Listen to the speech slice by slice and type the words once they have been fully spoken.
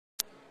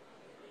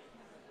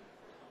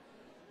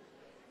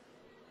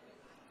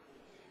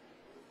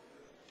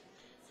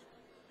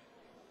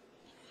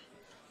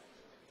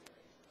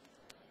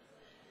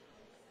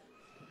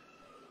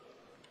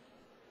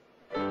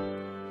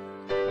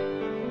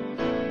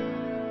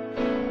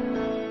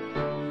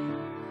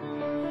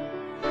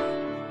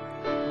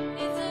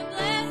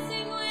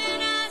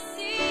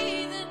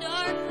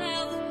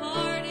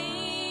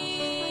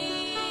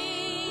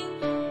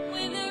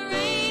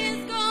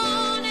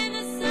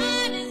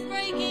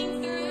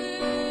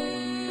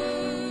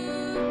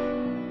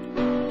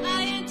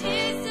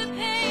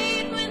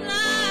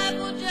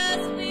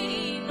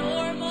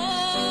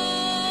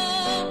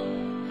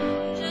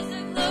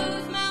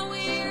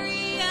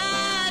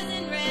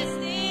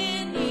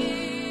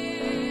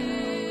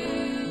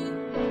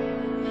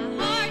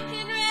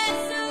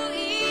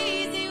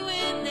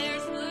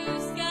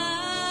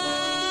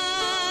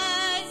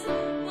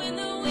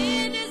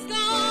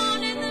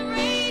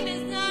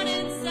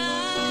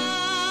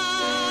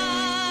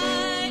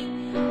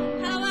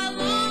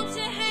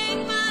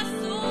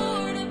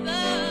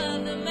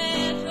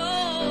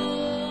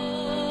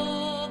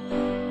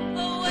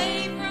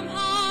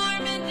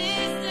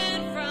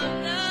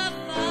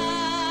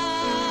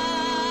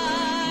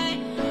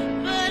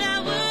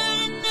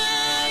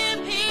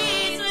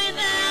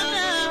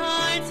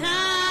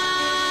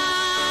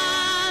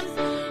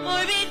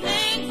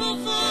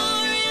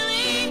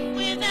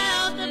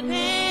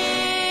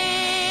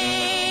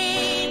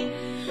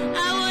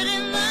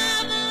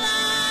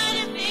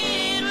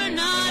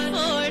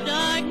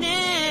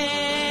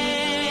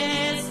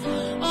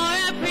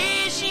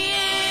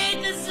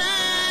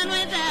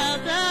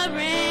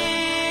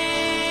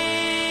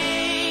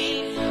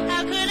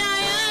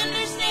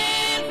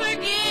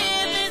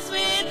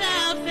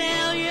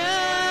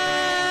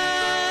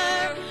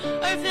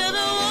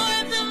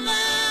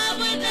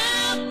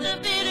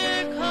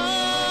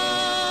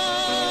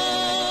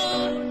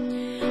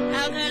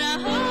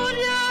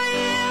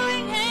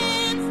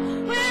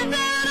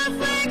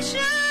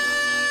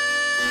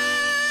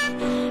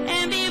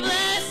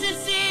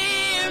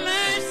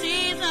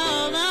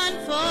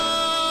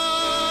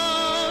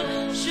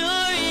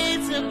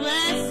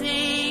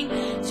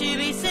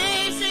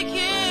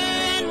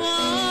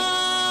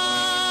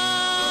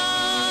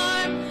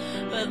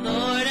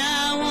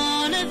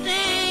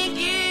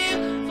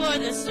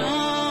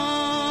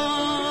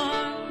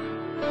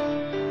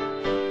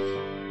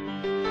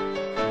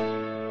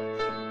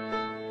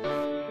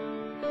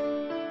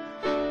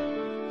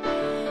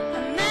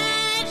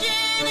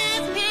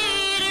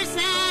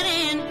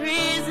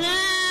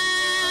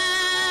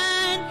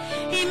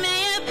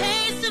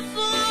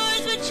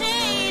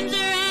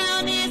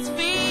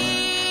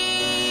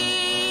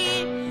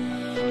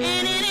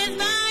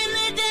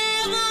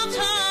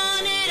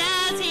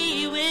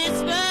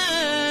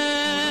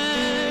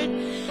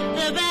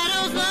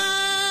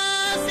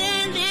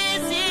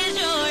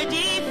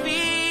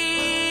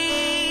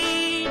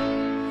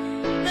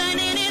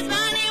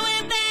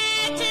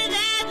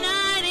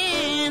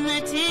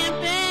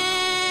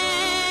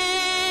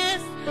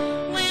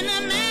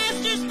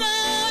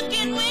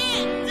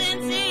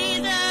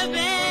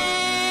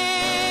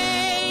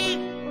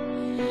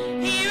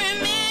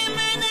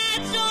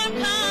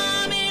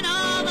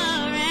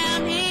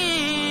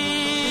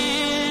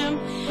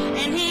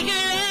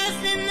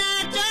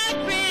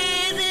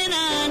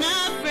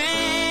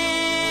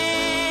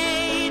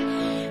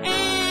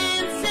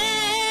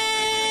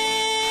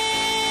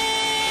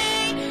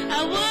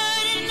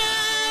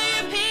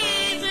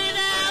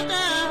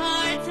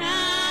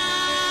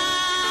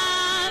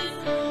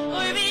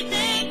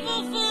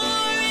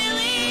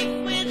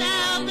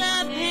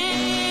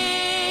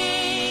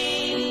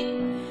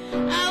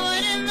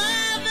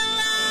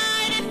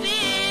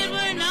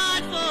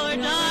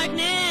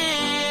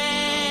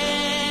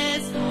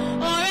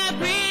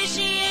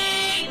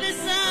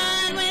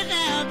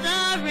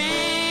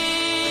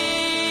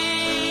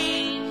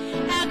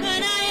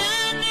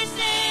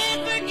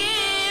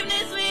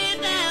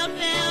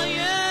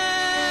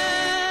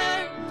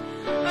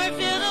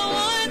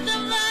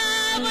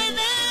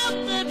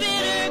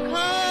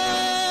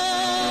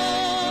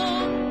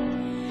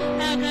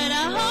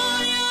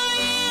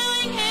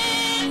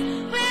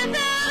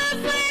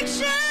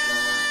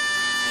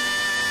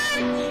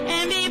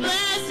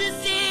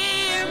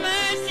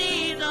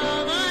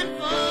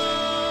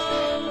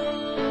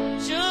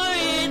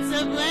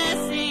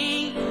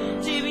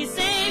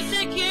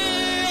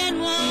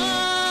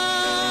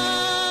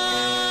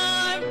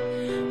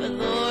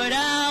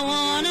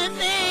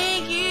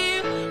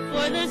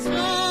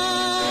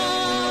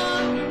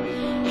storm.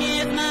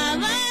 If my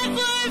life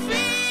were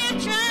free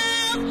of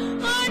trials,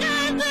 Lord,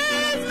 I'd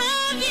lose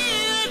my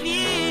view of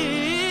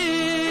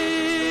you.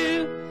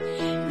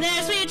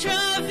 There's sweet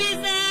trophies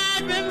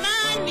that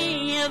remind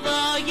me of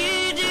all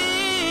you do.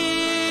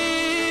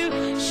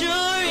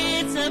 Sure,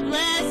 it's a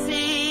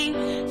blessing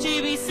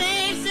to be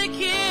safe,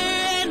 secure,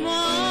 and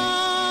warm.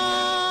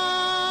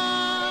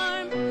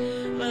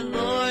 But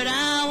Lord,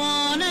 I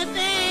want to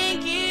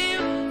thank you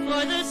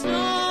for the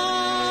storm.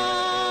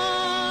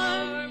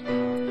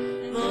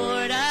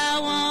 Lord, I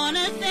want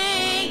to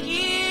thank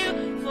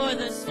you for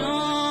the storm.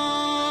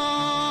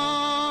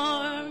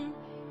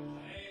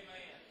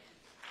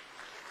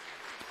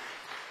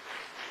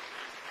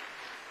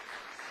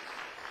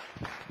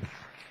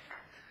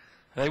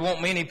 They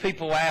won't many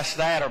people ask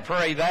that or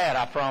pray that,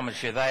 I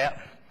promise you that.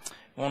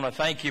 I want to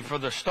thank you for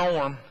the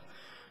storm.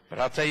 But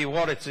I'll tell you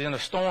what, it's in a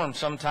storm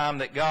sometime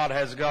that God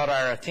has got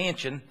our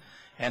attention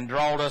and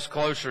drawn us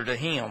closer to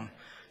Him.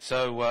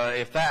 So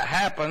if that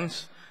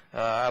happens,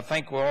 I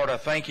think we ought to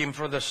thank Him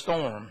for the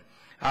storm.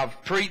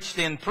 I've preached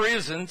in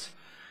prisons.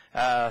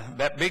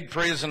 That big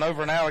prison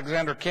over in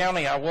Alexander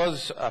County, I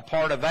was a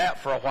part of that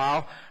for a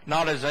while.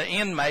 Not as an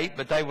inmate,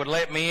 but they would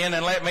let me in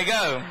and let me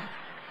go.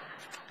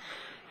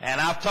 And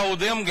I've told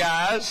them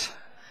guys,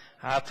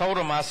 I told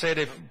them, I said,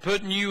 if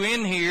putting you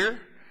in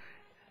here,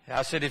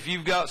 I said, if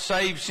you've got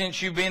saved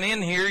since you've been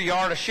in here, you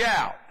ought to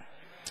shout.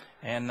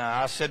 And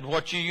I said,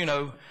 what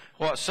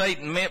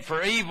Satan meant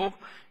for evil,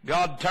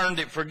 God turned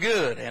it for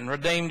good and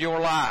redeemed your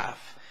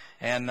life.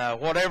 And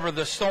whatever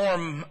the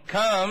storm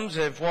comes,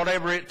 if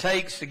whatever it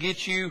takes to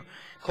get you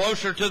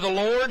closer to the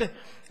Lord,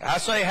 I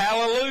say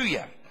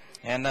hallelujah.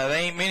 And there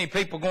ain't many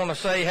people going to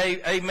say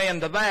hey, amen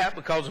to that,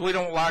 because we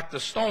don't like the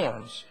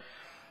storms.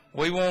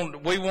 We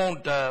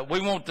want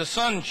the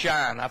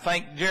sunshine. I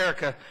think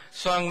Jerica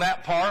sung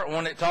that part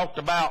when it talked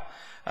about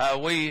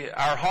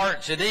our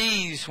hearts at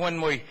ease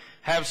when we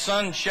have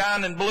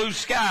sunshine and blue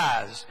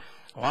skies.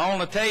 Well, I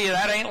want to tell you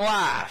that ain't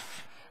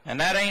life, and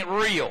that ain't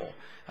real,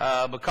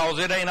 because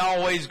it ain't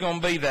always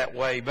going to be that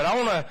way. But I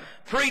want to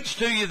preach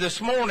to you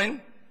this morning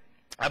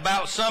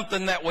about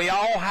something that we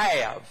all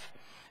have.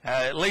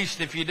 At least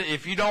if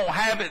you don't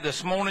have it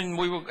this morning,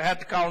 we will have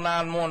to call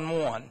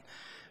 911.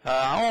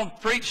 I want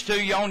to preach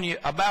to you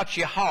about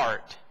your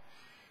heart,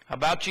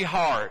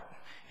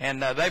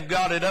 and they've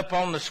got it up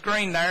on the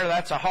screen there.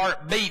 That's a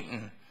heart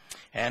beating,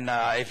 and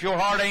if your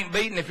heart ain't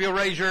beating, if you'll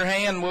raise your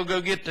hand, we'll go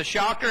get the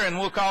shocker and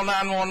we'll call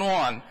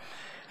 911.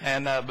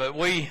 And but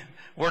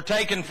we're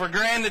taking for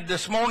granted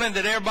this morning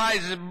that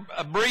everybody's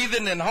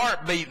breathing and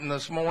heart beating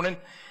this morning.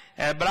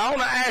 But I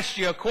want to ask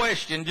you a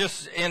question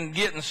just in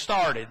getting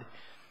started.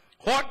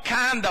 What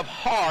kind of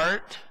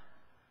heart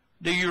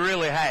do you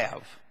really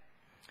have?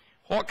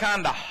 What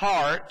kind of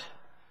heart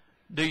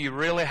do you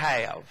really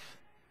have?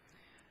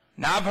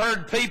 Now, I've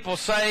heard people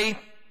say,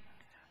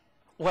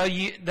 well,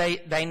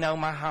 they know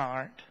my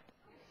heart.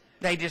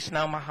 They just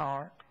know my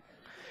heart.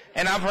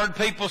 And I've heard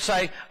people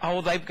say,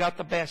 oh, they've got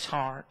the best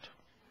heart.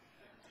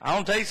 I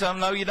want to tell you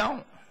something, no, you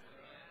don't.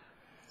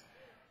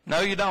 No,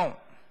 you don't.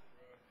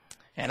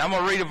 And I'm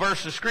going to read a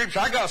verse of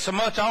Scripture. I got so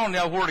much, I don't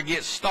know where to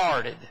get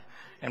started.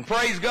 And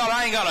praise God,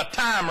 I ain't got a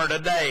timer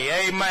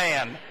today.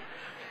 Amen.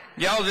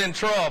 Y'all's in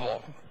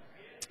trouble.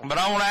 But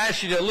I want to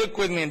ask you to look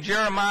with me in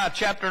Jeremiah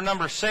chapter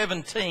number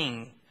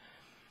 17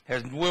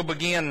 as we'll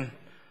begin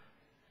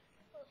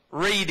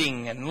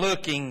reading and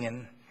looking.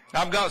 And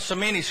I've got so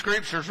many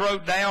scriptures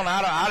wrote down,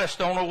 I just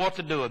don't know what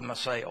to do with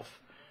myself.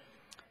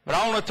 But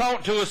I want to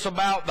talk to us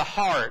about the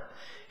heart.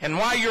 And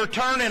while you're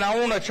turning, I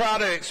want to try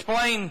to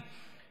explain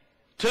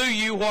to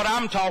you what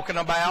I'm talking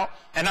about.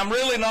 And I'm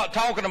really not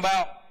talking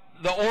about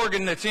the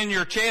organ that's in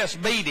your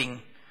chest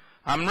beating.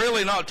 I'm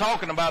really not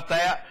talking about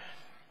that.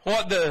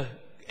 What the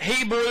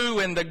Hebrew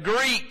and the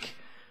Greek,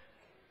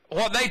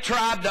 what they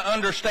tried to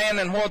understand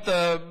and what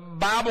the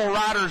Bible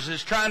writers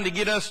is trying to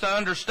get us to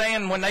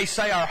understand when they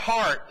say our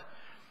heart,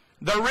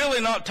 they're really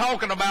not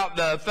talking about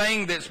the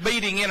thing that's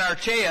beating in our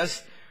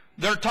chest.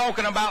 They're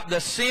talking about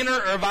the center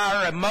of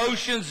our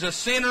emotions, the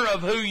center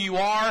of who you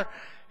are,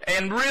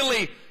 and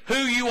really who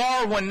you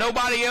are when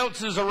nobody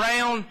else is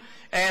around.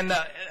 And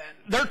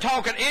they're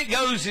talking, it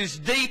goes as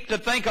deep to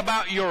think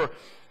about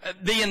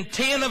the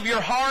intent of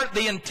your heart,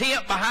 the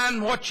intent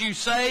behind what you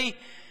say.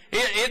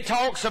 It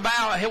talks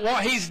about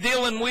what he's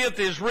dealing with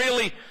is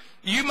really,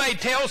 you may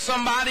tell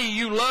somebody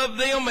you love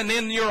them and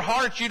in your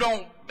heart you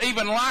don't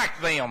even like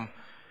them.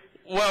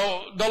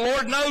 Well, the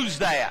Lord knows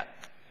that.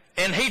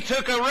 And he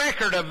took a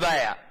record of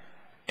that.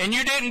 And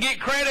you didn't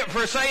get credit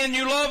for saying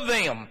you love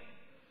them.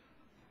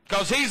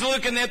 Because he's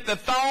looking at the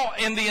thought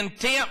and the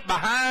intent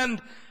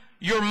behind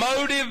your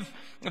motive.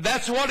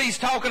 That's what he's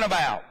talking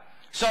about.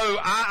 So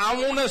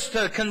I want us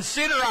to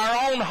consider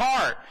our own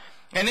heart.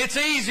 And it's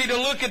easy to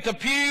look at the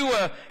pew.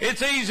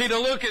 It's easy to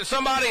look at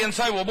somebody and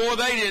say, well, boy,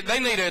 they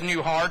need a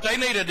new heart. They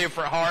need a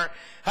different heart.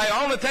 Hey,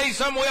 I want to tell you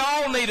something. We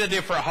all need a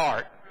different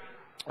heart.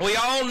 We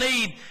all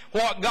need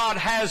what God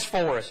has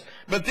for us.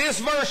 But this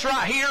verse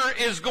right here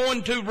is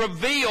going to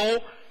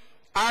reveal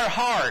our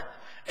heart.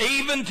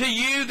 Even to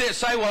you that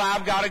say, well,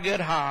 I've got a good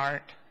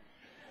heart.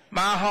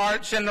 My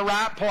heart's in the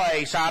right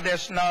place. I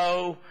just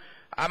know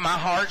my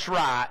heart's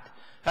right.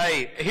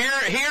 Hey,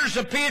 here's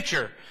a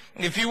picture.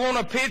 If you want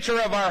a picture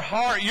of our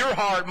heart, your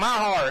heart, my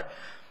heart,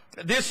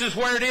 this is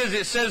where it is.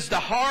 It says the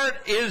heart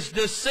is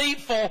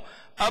deceitful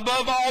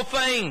above all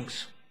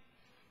things.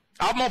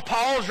 I'm going to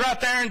pause right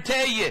there and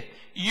tell you,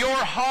 your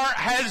heart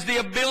has the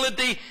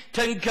ability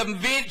to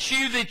convince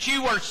you that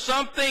you are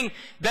something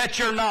that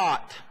you're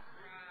not.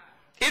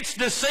 It's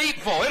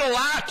deceitful. It'll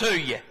lie to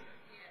you.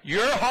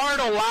 Your heart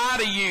will lie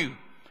to you.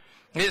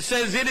 It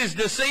says it is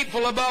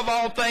deceitful above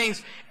all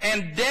things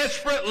and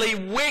desperately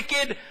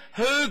wicked.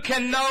 Who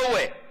can know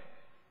it?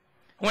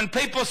 When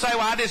people say,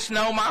 well, I just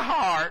know my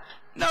heart.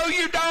 No,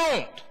 you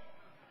don't.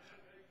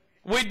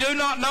 We do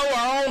not know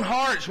our own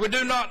hearts. We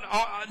do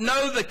not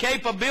know the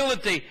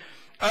capability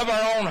of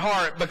our own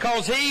heart,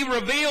 because he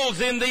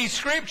reveals in these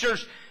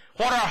scriptures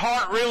what our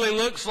heart really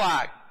looks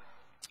like.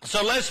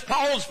 So let's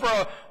pause for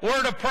a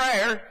word of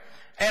prayer,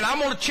 and I'm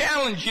going to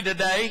challenge you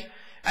today.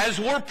 As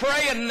we're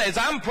praying, as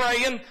I'm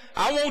praying,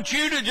 I want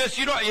you to just,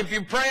 if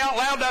you pray out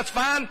loud, that's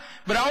fine,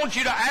 but I want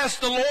you to ask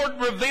the Lord,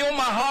 reveal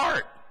my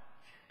heart.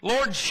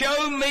 Lord,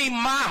 show me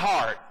my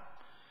heart.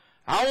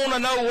 I want to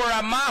know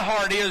where my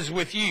heart is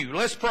with you.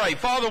 Let's pray.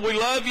 Father, we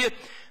love you.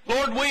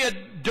 Lord, we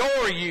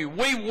adore you.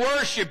 We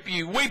worship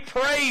you. We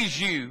praise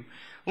you.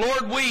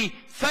 Lord, we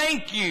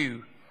thank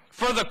you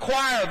for the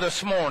choir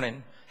this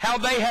morning, how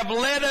they have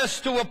led us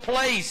to a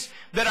place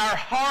that our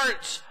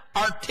hearts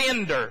are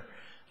tender.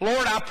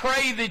 Lord, I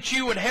pray that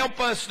you would help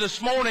us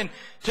this morning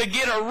to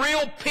get a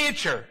real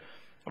picture,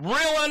 a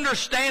real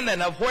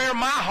understanding of where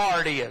my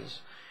heart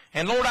is.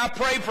 And Lord, I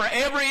pray for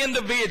every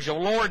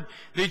individual, Lord,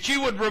 that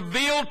you would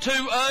reveal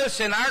to us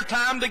in our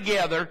time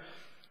together,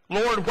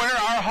 Lord, where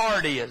our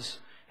heart is.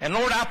 And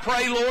Lord, I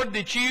pray, Lord,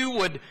 that you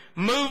would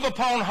move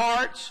upon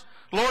hearts.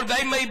 Lord,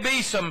 they may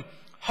be some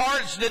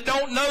hearts that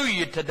don't know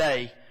you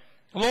today.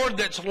 Lord,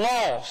 that's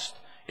lost.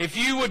 If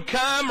you would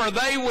come or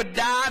they would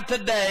die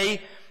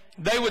today,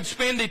 they would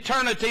spend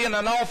eternity in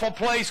an awful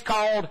place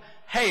called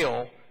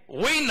hell.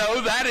 We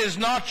know that is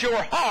not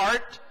your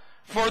heart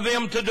for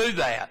them to do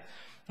that.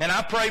 And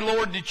I pray,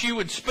 Lord, that you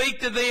would speak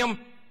to them,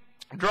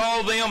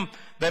 draw them.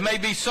 There may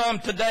be some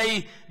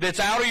today that's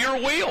out of your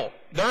will.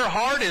 Their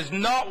heart is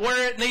not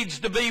where it needs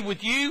to be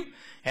with you.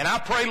 And I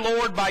pray,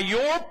 Lord, by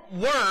your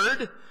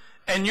word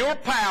and your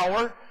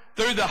power,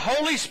 through the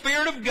Holy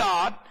Spirit of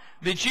God,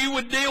 that you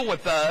would deal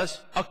with us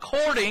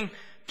according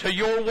to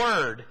your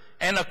word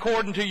and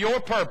according to your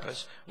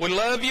purpose. We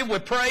love you. We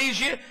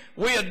praise you.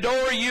 We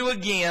adore you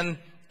again.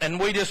 And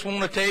we just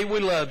want to tell you we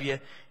love you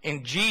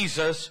in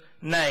Jesus'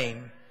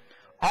 name.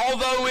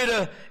 Although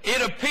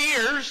it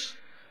appears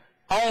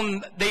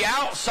on the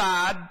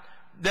outside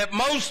that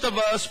most of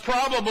us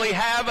probably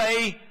have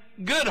a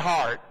good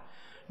heart,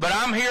 but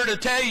I'm here to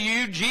tell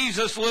you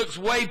Jesus looks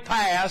way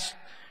past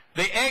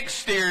the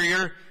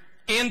exterior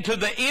into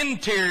the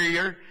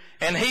interior,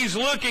 and he's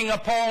looking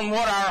upon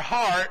what our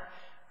heart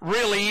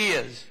really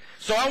is.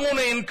 So I want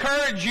to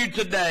encourage you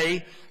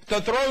today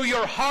to throw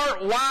your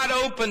heart wide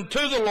open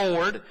to the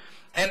Lord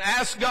and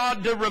ask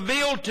God to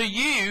reveal to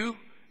you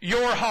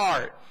your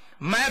heart.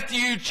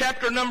 Matthew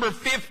chapter number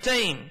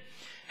 15.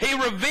 He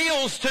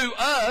reveals to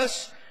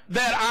us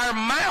that our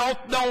mouth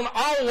don't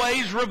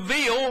always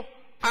reveal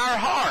our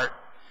heart.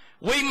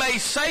 We may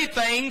say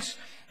things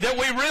that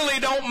we really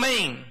don't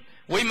mean.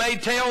 We may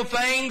tell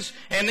things,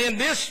 and in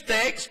this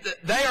text,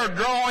 they are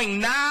drawing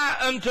nigh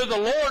unto the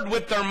Lord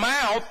with their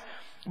mouth,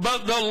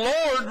 but the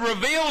Lord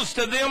reveals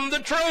to them the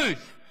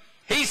truth.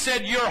 He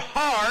said, your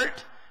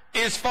heart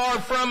is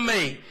far from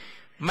me.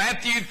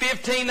 Matthew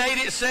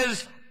 15:8, it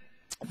says,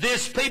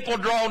 this people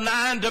draw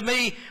nigh unto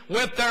me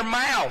with their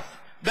mouth.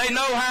 They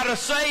know how to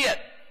say it.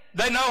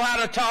 They know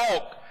how to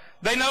talk.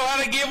 They know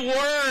how to give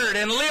word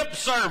and lip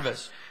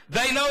service.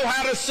 They know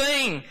how to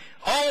sing.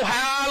 Oh,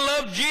 how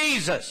I love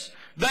Jesus.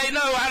 They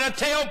know how to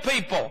tell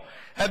people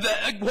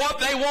what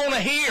they want to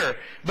hear.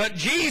 But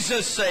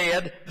Jesus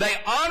said, they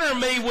honor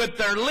me with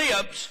their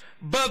lips,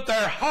 but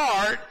their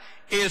heart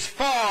is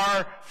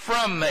far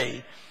from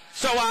me.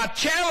 So I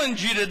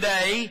challenge you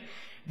today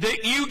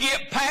that you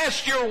get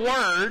past your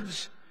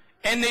words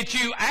and that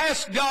you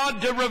ask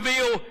God to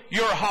reveal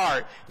your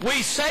heart.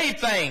 We say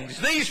things.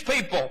 These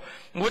people,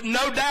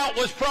 no doubt,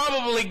 was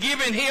probably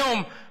giving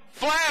him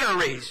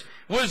flatteries,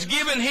 was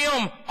giving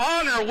him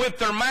honor with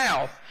their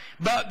mouth,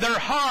 but their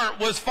heart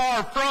was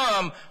far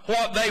from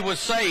what they was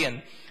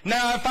saying.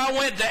 Now, if I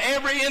went to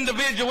every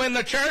individual in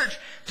the church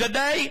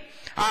today,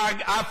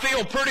 I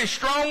feel pretty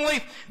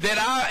strongly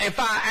that if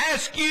I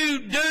ask you,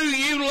 do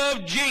you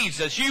love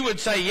Jesus? You would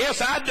say,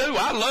 yes, I do.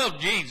 I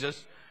love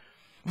Jesus.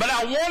 But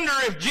I wonder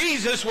if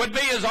Jesus would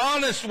be as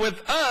honest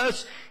with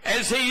us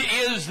as he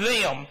is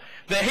them.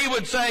 That he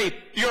would say,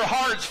 your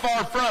heart's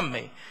far from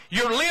me.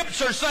 Your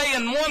lips are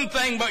saying one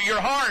thing, but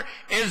your heart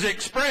is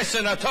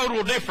expressing a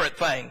total different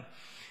thing.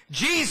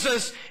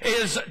 Jesus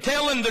is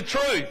telling the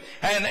truth.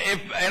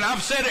 And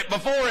I've said it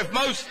before,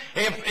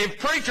 if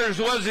preachers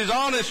was as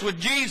honest with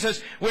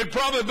Jesus, we'd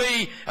probably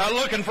be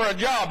looking for a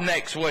job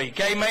next week.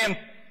 Amen.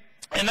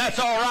 And that's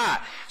all right.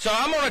 So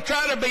I'm going to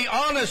try to be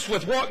honest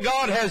with what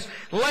God has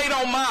laid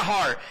on my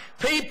heart.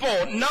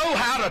 People know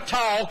how to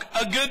talk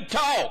a good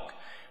talk.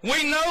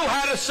 We know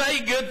how to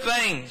say good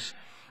things.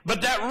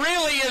 But that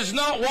really is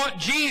not what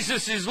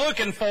Jesus is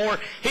looking for.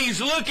 He's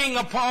looking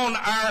upon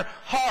our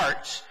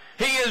hearts.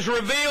 He is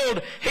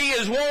revealed, He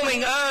is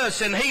wanting us,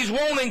 and He's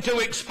wanting to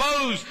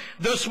expose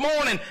this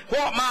morning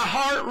what my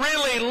heart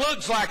really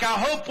looks like. I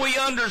hope we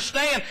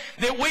understand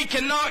that we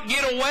cannot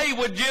get away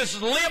with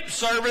just lip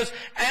service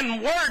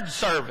and word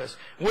service.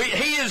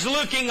 He is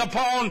looking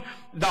upon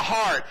the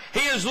heart.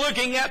 He is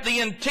looking at the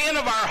intent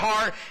of our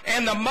heart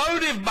and the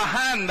motive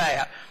behind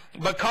that,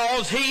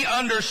 because He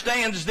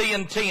understands the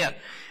intent.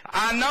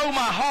 I know my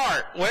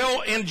heart.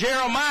 Well, in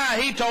Jeremiah,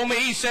 He told me,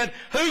 He said,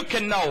 who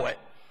can know it?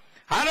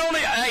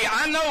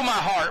 I know my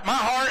heart. My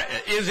heart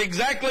is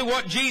exactly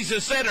what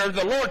Jesus said, or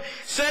the Lord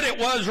said it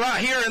was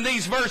right here in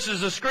these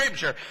verses of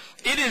Scripture.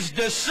 It is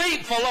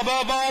deceitful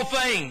above all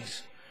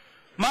things.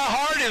 My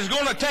heart is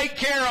going to take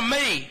care of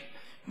me.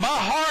 My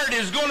heart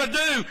is going to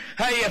do,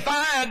 if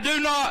I do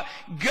not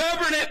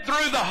govern it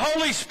through the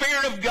Holy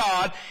Spirit of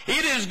God,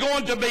 it is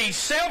going to be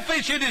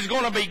selfish, it is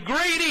going to be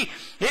greedy,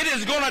 it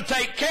is going to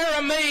take care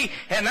of me,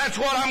 and that's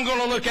what I'm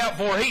going to look out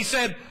for. He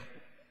said,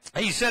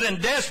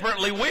 and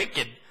desperately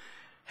wicked.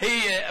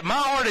 My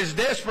heart is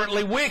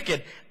desperately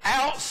wicked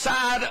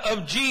outside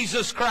of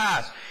Jesus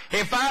Christ.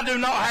 If I do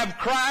not have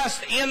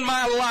Christ in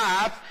my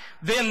life,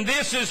 then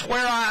this is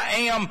where I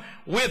am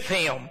with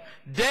Him.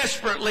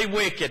 Desperately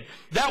wicked.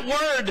 That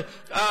word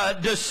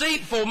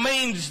deceitful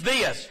means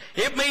this.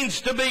 It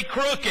means to be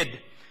crooked.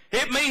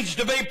 It means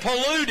to be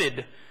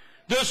polluted.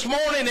 This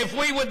morning, if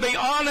we would be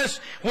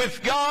honest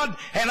with God,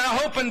 and I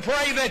hope and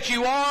pray that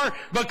you are,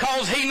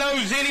 because He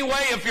knows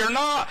anyway if you're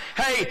not,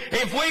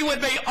 if we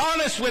would be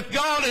honest with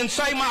God and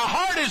say, my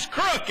heart is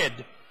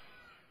crooked.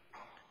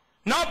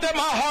 Not that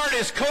my heart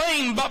is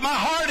clean, but my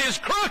heart is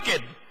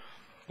crooked.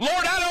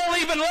 Lord, I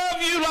don't even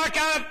love you like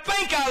I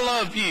think I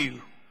love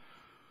you,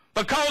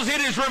 because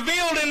it is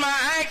revealed in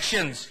my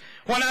actions.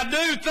 When I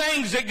do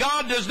things that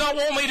God does not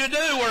want me to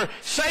do, or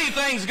say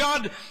things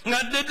God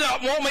did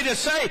not want me to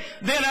say,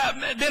 then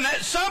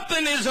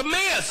something is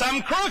amiss.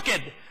 I'm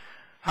crooked.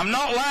 I'm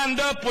not lined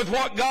up with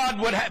what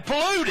God would have.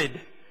 Polluted.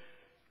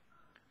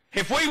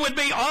 If we would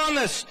be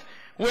honest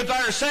with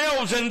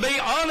ourselves and be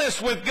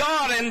honest with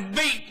God and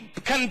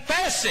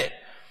confess it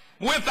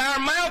with our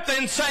mouth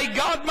and say,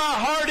 God, my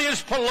heart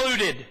is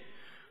polluted.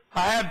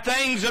 I have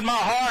things in my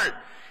heart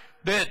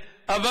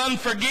of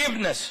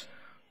unforgiveness.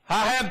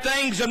 I have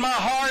things in my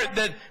heart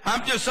that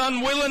I'm just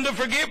unwilling to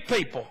forgive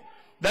people.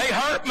 They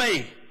hurt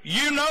me.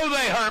 You know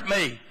they hurt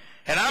me.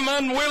 And I'm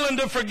unwilling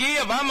to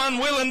forgive. I'm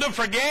unwilling to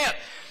forget.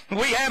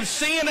 We have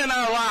sin in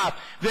our life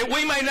that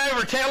we may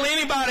never tell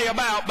anybody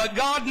about, but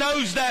God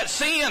knows that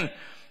sin.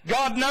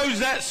 God knows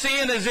that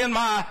sin is in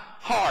my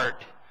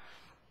heart.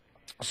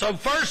 So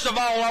first of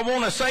all, I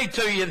want to say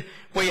to you,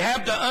 we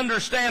have to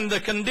understand the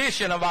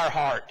condition of our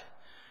heart.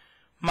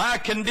 My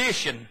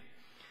condition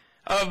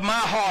of my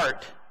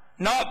heart.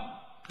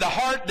 Not the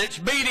heart that's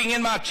beating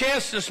in my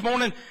chest this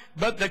morning,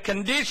 but the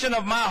condition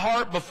of my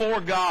heart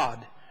before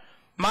God.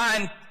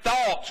 My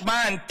thoughts,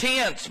 my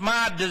intents,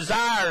 my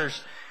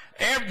desires,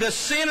 the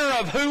center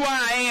of who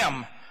I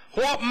am,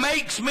 what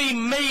makes me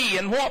me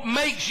and what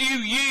makes you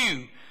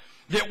you,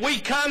 that we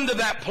come to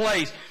that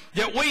place,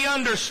 that we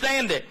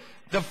understand it.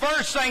 The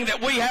first thing that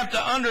we have to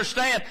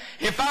understand,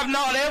 if I've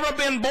not ever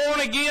been born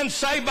again,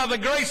 saved by the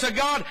grace of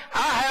God, I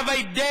have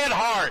a dead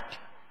heart.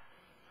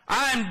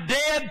 I'm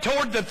dead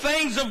toward the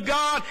things of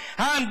God.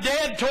 I'm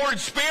dead toward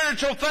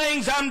spiritual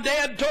things. I'm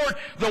dead toward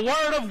the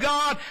Word of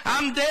God.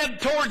 I'm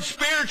dead toward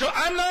spiritual.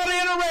 I'm not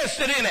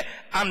interested in it.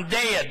 I'm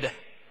dead.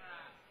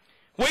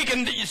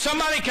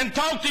 Somebody can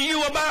talk to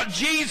you about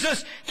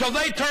Jesus till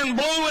they turn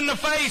blue in the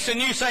face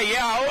and you say,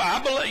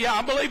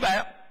 I believe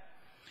that.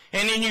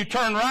 And then you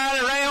turn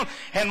right around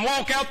and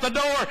walk out the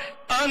door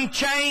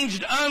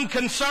unchanged,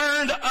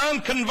 unconcerned,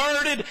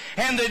 unconverted,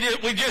 and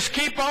we just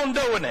keep on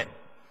doing it.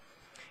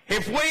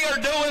 If we are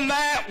doing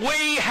that,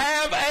 we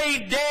have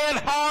a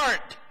dead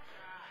heart,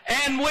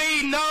 and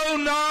we know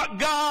not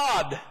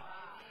God.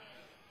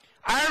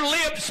 Our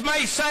lips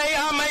may say,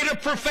 I made a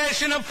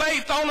profession of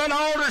faith on an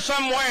altar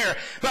somewhere,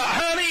 but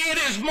honey, it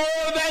is more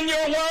than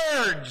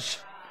your words.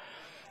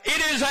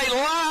 It is a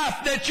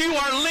life that you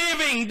are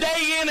living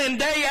day in and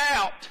day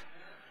out.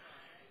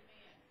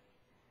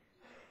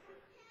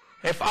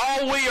 If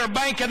all we are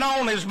banking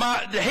on is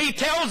He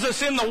tells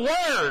us in the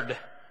Word.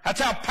 That's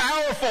how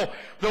powerful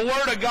the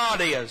Word of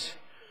God is.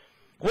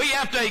 We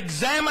have to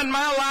examine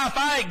my life.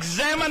 I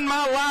examine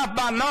my life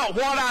by not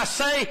what I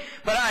say,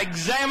 but I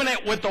examine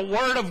it with the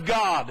Word of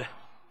God.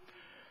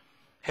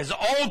 Has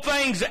old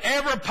things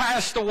ever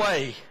passed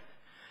away?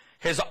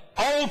 Has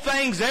old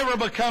things ever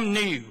become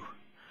new?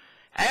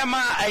 Am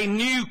I a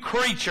new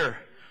creature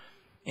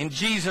in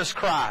Jesus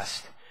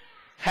Christ?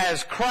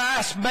 has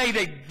Christ made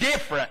a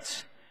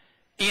difference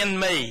in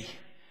me?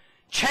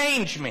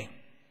 Changed me.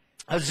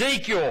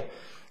 Ezekiel,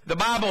 the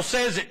Bible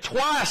says it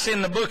twice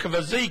in the book of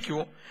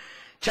Ezekiel,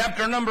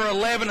 chapter number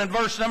 11 and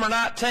verse number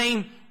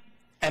 19,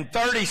 and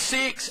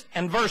 36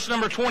 and verse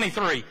number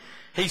 23.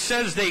 He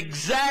says the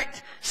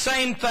exact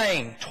same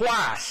thing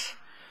twice.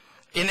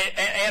 And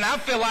I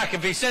feel like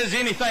if he says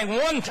anything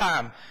one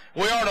time,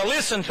 we ought to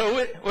listen to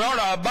it, we ought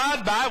to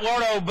abide by it, we ought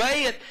to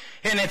obey it.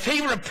 And if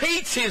he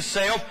repeats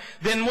himself,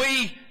 then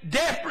we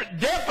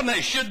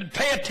definitely should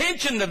pay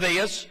attention to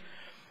this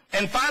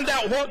and find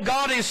out what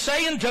God is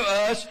saying to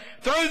us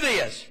through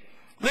this.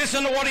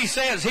 Listen to what he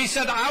says. He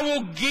said, I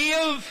will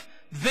give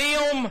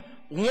them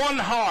one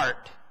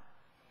heart.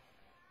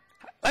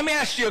 Let me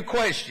ask you a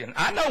question.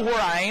 I know where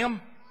I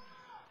am.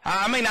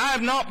 I mean, I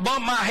have not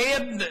bumped my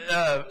head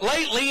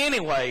lately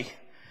anyway.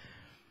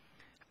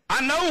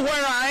 I know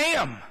where I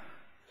am.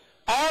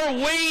 Are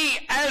we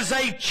as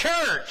a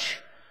church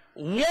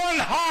one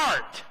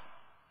heart?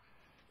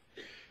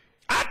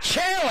 I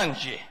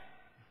challenge you.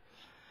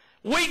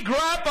 We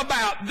gripe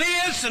about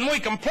this, and we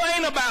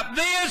complain about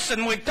this,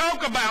 and we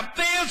talk about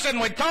this, and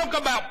we talk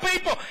about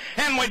people,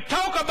 and we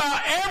talk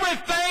about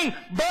everything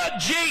but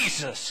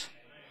Jesus.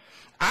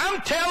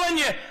 I'm telling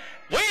you,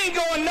 we ain't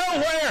going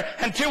nowhere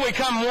until we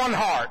come one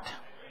heart.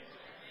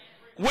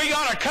 We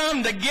got to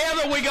come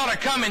together. We got to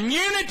come in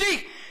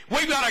unity.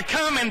 We got to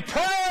come in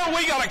prayer.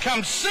 We got to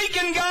come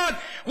seeking God.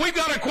 We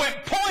got to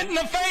quit pointing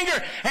the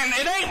finger. And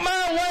it ain't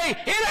my way.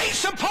 It ain't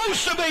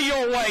supposed to be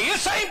your way.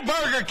 This ain't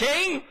Burger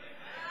King.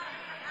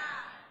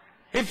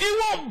 If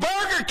you want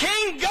Burger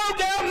King, go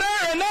down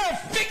there and they'll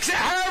fix it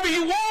however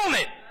you want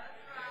it.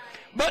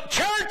 But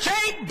church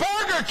ain't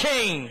Burger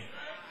King.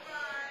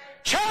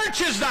 Church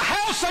is the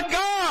house of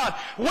God.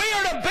 We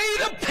are to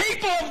be the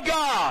people of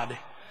God.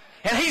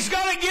 And he's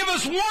going to give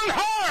us one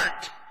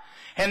heart.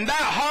 And that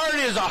heart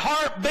is a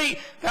heartbeat.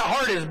 That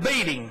heart is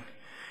beating.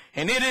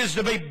 And it is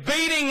to be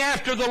beating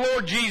after the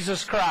Lord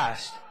Jesus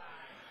Christ.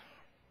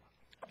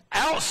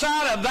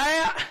 Outside of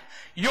that,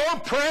 your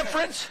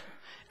preference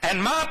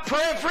and my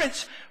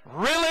preference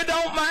really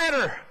don't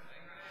matter.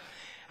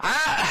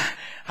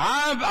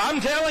 I'm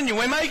telling you,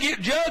 we may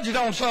get judged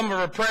on some of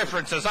our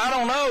preferences. I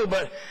don't know,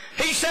 but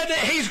he said that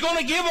he's going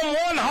to give them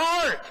one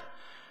heart.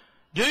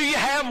 Do you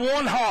have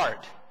one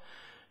heart?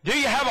 Do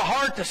you have a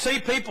heart to see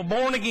people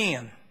born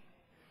again?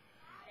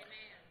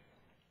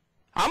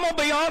 I'm going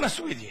to be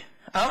honest with you.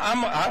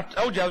 I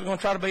told you I was going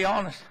to try to be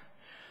honest.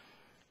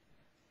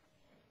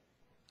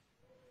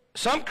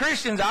 Some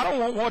Christians, I don't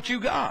want what you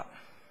got.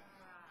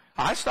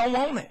 I just don't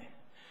want it.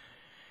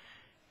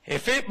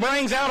 If it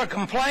brings out a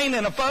complaint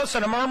and a fuss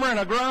and a murmur and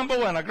a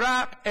grumble and a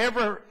gripe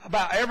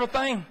about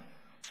everything,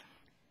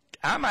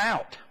 I'm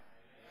out.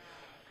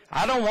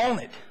 I don't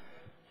want it.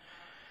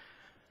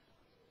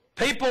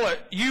 People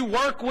that you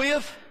work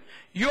with,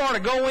 you ought to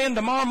go in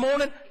tomorrow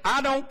morning.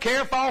 I don't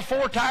care if all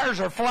four tires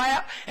are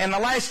flat, and the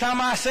last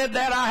time I said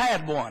that, I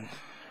had one.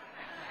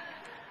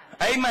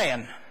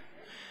 Amen.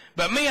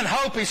 But me and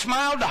Hopi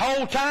smiled the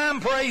whole time,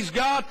 praise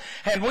God,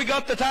 and we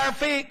got the tire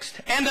fixed,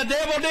 and the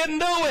devil didn't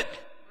do it.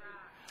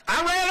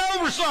 I ran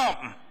over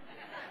something.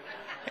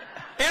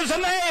 It was a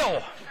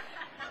nail.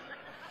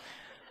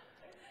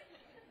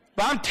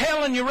 But I'm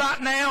telling you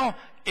right now,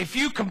 if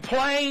you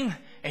complain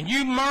and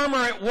you murmur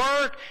at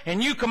work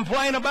and you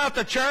complain about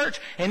the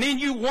church and then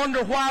you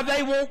wonder why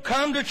they won't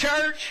come to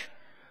church,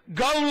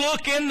 go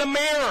look in the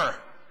mirror.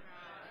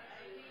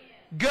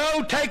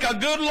 Go take a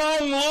good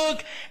long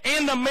look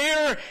in the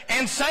mirror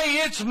and say,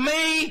 it's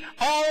me.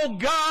 Oh,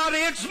 God,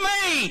 it's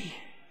me.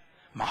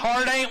 My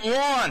heart ain't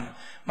one.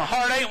 My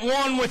heart ain't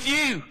one with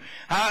you.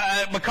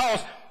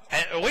 Because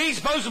we ain't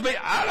supposed to be,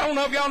 I don't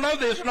know if y'all know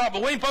this or not,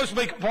 but we ain't supposed to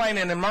be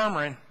complaining and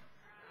murmuring.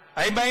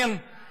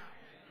 Amen.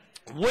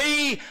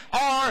 We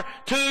are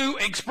to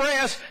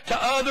express to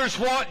others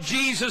what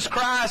Jesus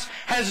Christ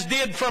has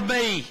did for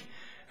me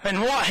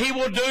and what he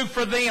will do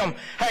for them.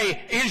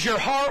 Hey, is your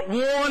heart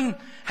one?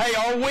 Hey,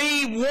 are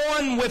we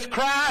one with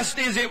Christ?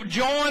 Is it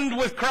joined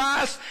with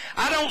Christ?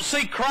 I don't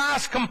see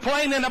Christ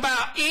complaining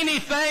about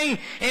anything,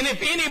 and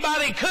if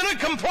anybody could have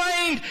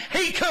complained,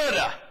 he could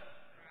have.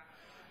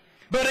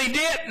 But he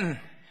didn't.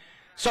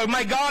 So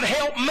may God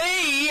help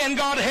me and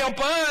God help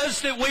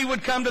us that we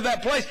would come to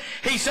that place.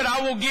 He said,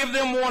 I will give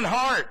them one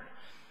heart.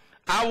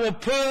 I will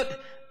put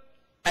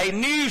a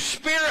new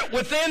spirit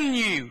within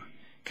you.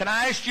 Can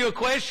I ask you a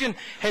question?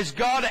 Has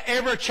God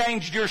ever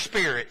changed your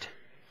spirit?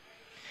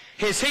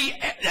 Has he,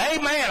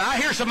 amen, I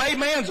hear some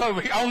amens over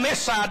here on this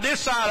side,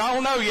 I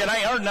don't know yet, I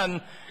ain't heard nothing.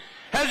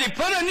 Has he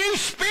put a new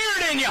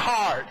spirit in your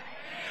heart?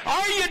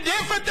 Are you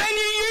different than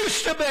you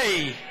used to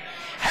be?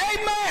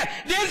 Amen.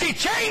 Does he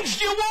change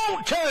your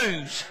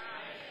want-tos?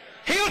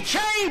 He'll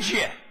change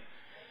you.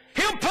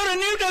 He'll put a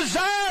new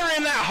desire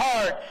in that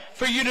heart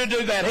for you to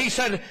do that. He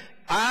said,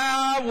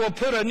 I will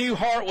put a new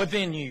heart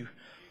within you.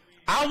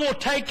 I will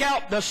take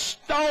out the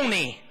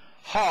stony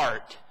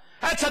heart.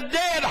 That's a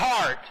dead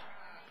heart.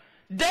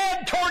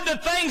 Dead toward the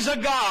things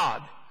of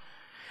God.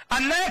 A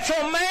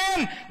natural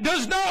man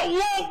does not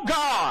want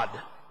God.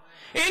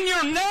 In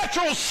your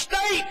natural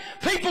state,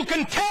 people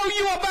can tell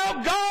you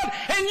about God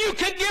and you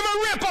could give a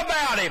rip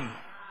about Him.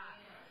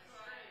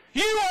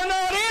 You are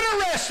not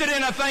interested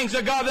in the things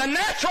of God. The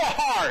natural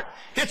heart,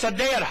 it's a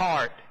dead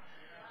heart.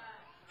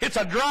 It's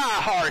a dry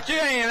heart.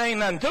 Ain't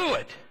nothing to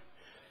it.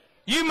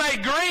 You may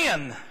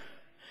grin.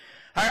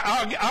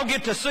 I'll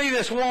get to see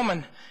this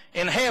woman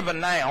in heaven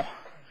now.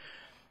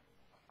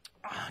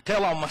 I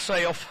tell on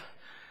myself.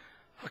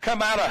 I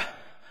come out of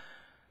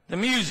the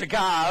Music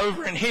Eye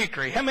over in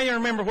Hickory. How many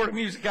remember where the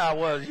Music Eye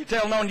was? You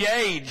telling on your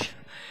age.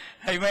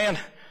 Amen.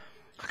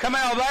 I come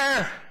out of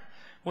there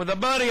with a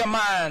buddy of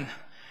mine,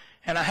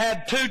 and I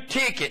had 2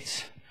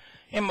 tickets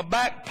in my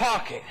back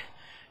pocket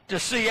to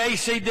see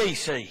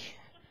AC/DC.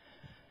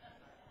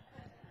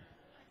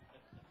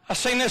 I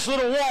seen this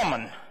little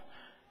woman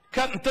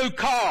cutting through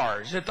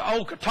cars at the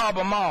Old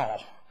Catawba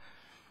Mall.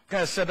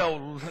 I said,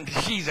 oh,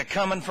 she's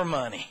a-coming for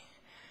money.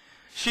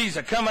 She's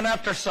a-coming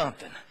after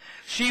something.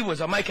 She was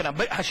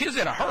she was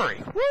in a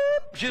hurry.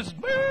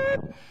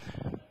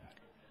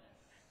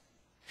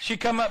 She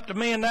come up to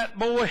me and that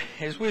boy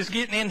as we was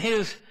getting in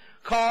his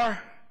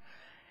car.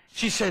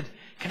 She said,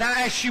 can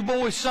I ask you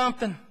boys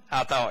something?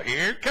 I thought,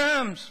 here it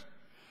comes.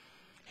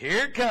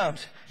 Here it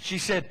comes. She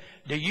said,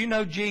 do you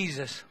know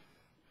Jesus?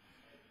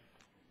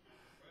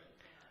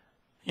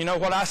 You know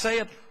what I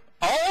said?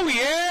 Oh,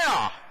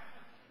 yeah.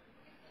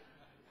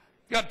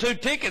 Got 2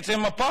 tickets in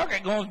my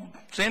pocket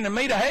sending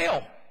me to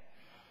hell.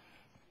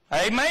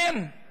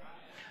 Amen.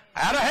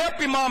 How to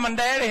help you, Mom and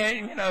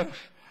Daddy? You know,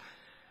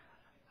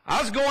 I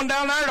was going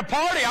down there to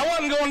party. I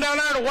wasn't going down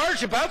there to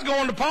worship. I was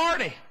going to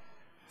party.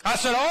 I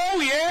said,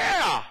 oh,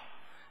 yeah.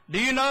 Do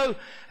you know,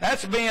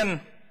 I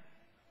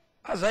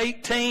was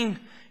 18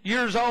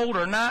 years old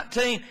or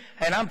 19,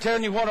 and I'm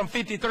telling you what, I'm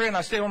 53, and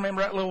I still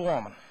remember that little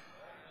woman.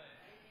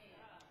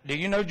 Do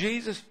you know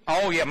Jesus?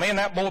 Oh, yeah, me and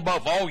that boy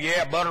both. Oh,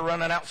 yeah, butter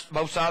running out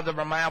both sides of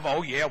our mouth.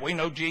 Oh, yeah, we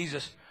know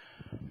Jesus.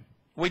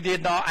 We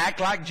did not act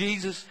like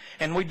Jesus,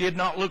 and we did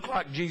not look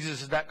like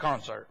Jesus at that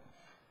concert.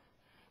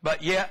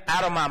 But yet,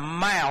 out of my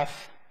mouth,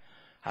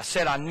 I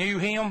said I knew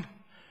Him,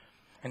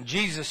 and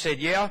Jesus said,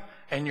 yeah,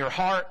 and your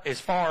heart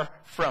is far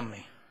from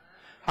me.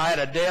 I had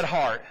a dead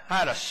heart. I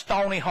had a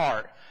stony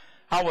heart.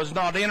 I was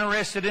not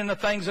interested in the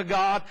things of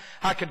God.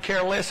 I could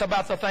care less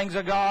about the things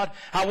of God.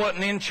 I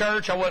wasn't in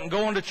church. I wasn't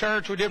going to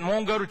church. We didn't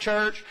want to go to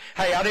church.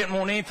 Hey, I didn't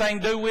want anything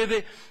to do with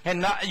it.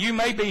 And you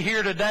may be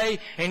here today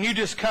and you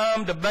just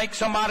come to make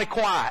somebody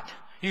quiet.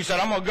 You said,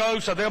 I'm going to go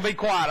so they'll be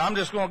quiet. I'm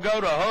just going to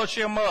go to hush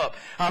them up.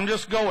 I'm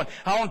just going.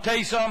 I want to tell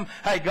you something.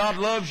 Hey, God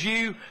loves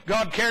you.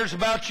 God cares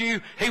about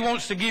you. He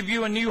wants to give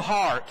you a new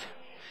heart.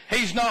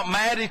 He's not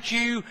mad at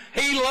you.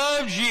 He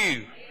loves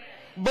you.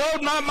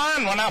 Blowed my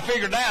mind when I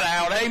figured that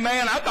out.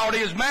 Amen. I thought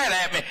He was mad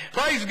at me.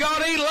 Praise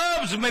God, He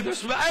loves me.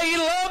 He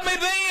loved me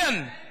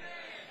then.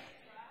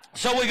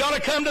 So we got to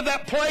come to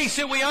that place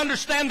that we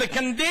understand the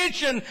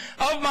condition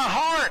of my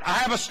heart. I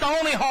have a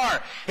stony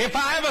heart. If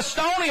I have a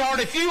stony heart,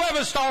 if you have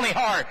a stony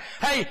heart,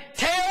 hey,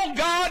 tell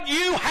God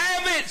you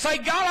have it. Say,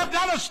 God, I've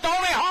got a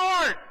stony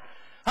heart.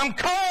 I'm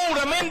cold.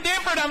 I'm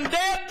indifferent. I'm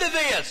dead to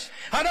this.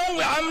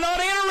 I'm not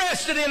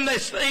interested in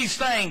these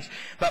things.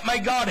 But may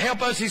God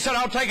help us. He said,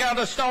 I'll take out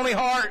the stony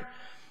heart.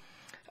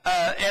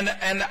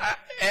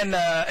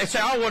 It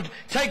said, I will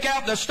take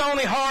out the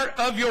stony heart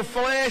of your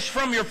flesh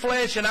from your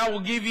flesh, and I will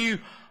give you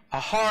a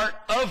heart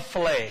of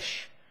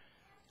flesh.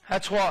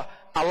 That's what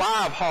a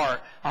live heart,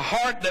 a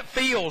heart that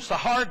feels, a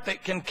heart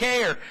that can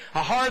care,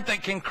 a heart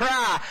that can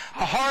cry,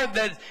 a heart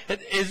that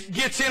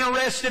gets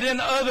interested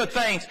in other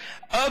things,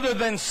 other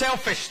than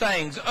selfish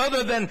things,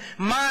 other than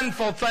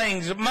mindful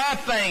things, my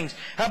things.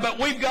 But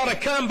we've got to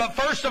come, but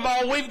first of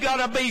all, we've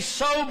got to be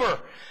sober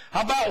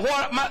about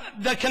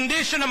the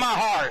condition of my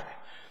heart.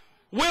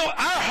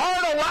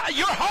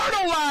 Your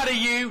heart will lie to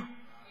you.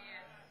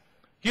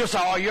 You'll say,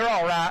 oh, you're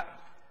all right.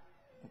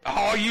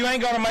 Oh, you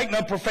ain't got to make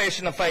no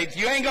profession of faith.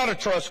 You ain't got to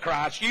trust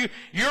Christ.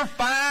 You're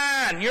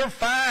fine. You're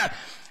fine.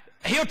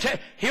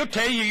 He'll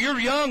tell you you're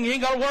young. You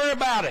ain't got to worry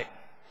about it.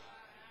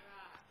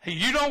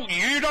 You don't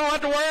have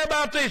to worry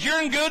about this.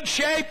 You're in good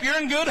shape. You're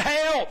in good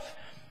health.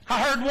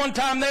 I heard one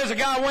time there's a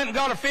guy who went and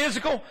got a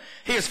physical.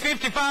 He was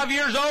 55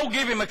 years old,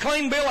 give him a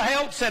clean bill of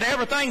health, said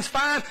everything's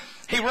fine.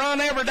 He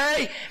run every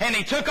day, and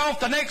he took off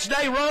the next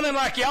day running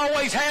like he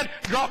always had,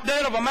 dropped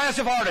dead of a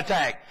massive heart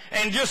attack,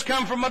 and just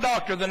come from a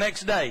doctor the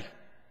next day.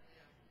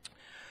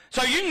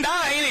 So you can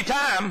die any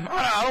time.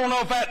 I don't know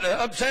if that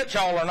upsets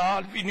y'all or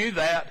not, if you knew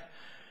that.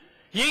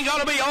 You ain't got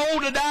to be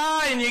old to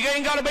die, and you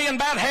ain't got to be in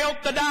bad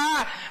health to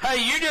die.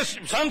 Hey,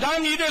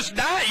 sometimes you just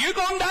die. You're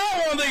going to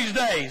die one of these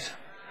days.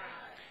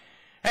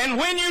 And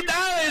when you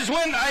die is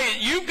when,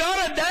 you've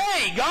got a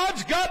day.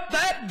 God's got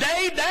that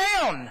day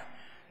down.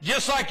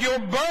 Just like your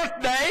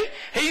birthday,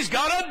 He's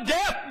got a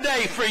death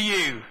day for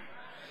you.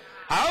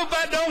 I hope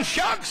that don't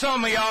shock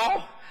some of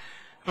y'all.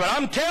 But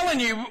I'm telling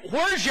you,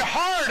 where's your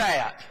heart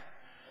at?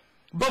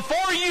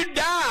 Before you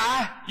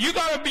die, we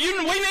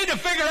need to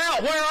figure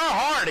out where our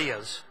heart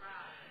is.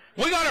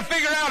 We got to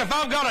figure out if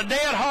I've got a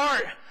dead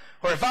heart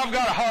or if I've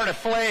got a heart of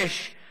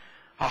flesh,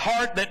 a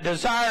heart that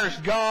desires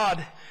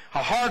God,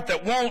 a heart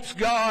that wants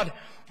God,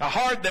 a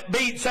heart that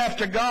beats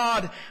after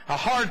God, a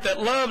heart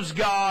that loves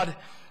God.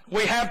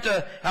 We have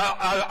to,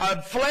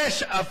 a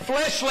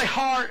fleshly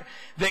heart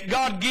that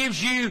God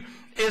gives you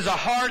is a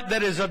heart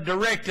that is a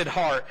directed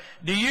heart.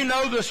 Do you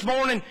know this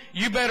morning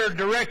you better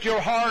direct your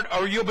heart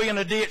or you'll be in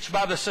a ditch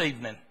by this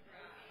evening?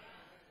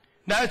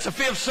 Now it's the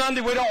fifth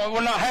Sunday. We're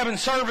not having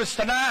service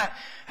tonight.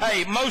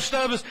 Hey, most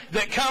of us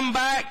that come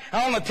back,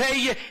 I want to tell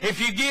you, if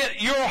you get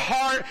your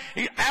heart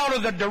out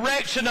of the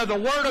direction of the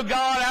Word of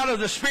God, out of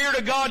the Spirit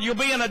of God, you'll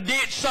be in a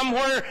ditch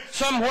somewhere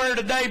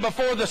today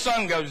before the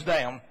sun goes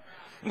down.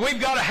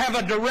 We've got to have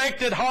a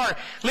directed heart.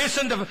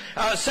 Listen to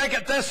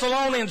 2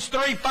 Thessalonians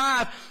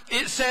 3:5.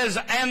 It says,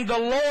 and the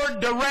Lord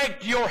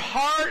direct your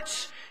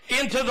hearts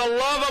into the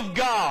love of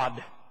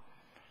God.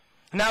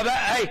 Now,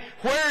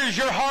 where is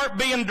your heart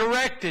being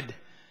directed?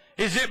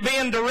 Is it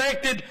being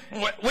directed?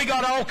 We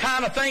got all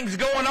kind of things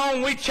going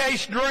on. We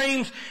chase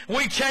dreams.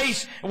 We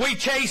chase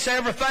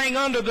everything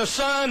under the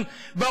sun,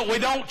 but we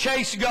don't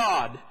chase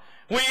God.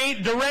 We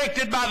ain't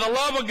directed by the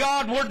love of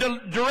God. We're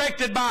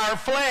directed by our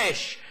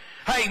flesh.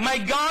 Hey, may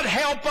God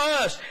help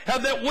us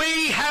that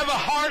we have a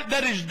heart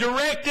that is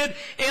directed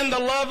in the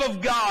love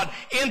of God,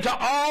 into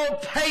all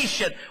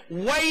patient,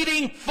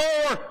 waiting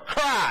for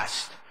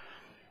Christ.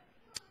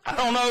 I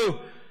don't know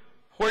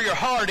where your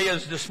heart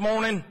is this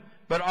morning,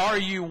 but are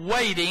you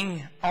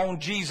waiting on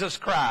Jesus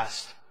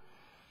Christ?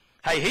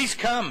 Hey, He's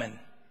coming.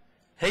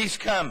 He's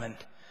coming.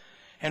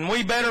 And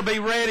we better be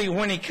ready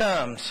when He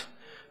comes.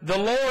 The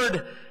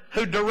Lord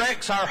who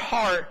directs our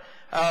heart,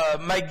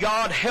 may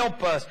God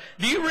help us.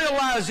 Do you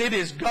realize it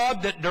is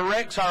God that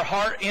directs our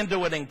heart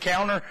into an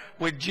encounter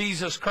with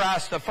Jesus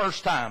Christ the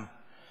first time?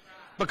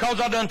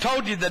 Because I done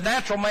told you the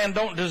natural man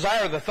don't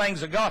desire the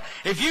things of God.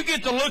 If you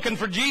get to looking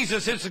for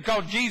Jesus, it's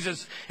because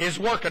Jesus is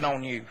working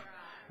on you.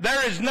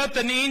 There is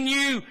nothing in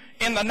you,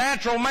 in the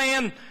natural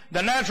man,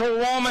 the natural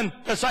woman,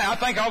 to say, I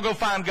think I'll go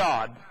find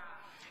God.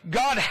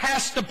 God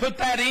has to put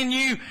that in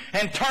you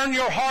and turn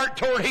your heart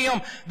toward Him.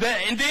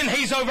 And then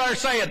He's over there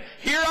saying,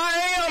 here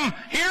I am,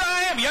 here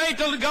I am. You ain't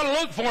got to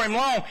look for Him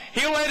long.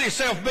 He'll let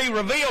Himself be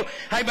revealed.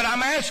 Hey, but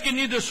I'm asking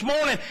you this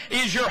morning,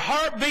 is your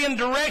heart being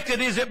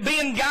directed? Is it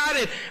being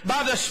guided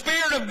by the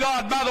Spirit of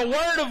God, by the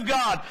Word of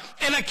God?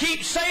 And I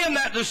keep saying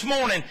that this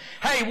morning.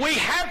 Hey, we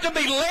have to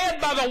be led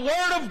by the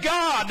Word of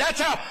God.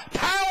 That's how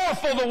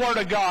powerful the Word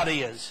of God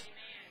is.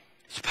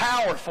 It's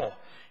powerful.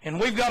 And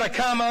we've got to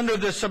come under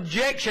the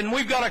subjection.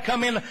 We've got to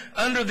come in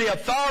under the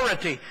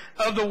authority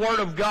of the Word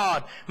of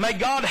God. May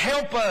God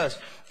help us.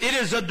 It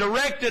is a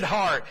directed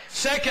heart.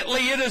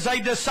 Secondly, it is a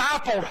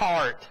discipled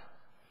heart.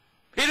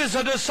 It is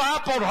a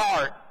discipled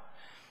heart.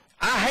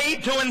 I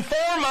hate to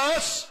inform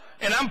us,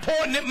 and I'm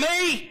pointing at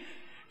me,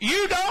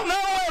 you don't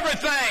know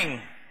everything.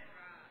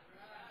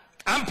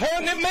 I'm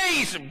pointing at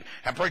me.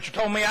 A preacher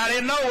told me I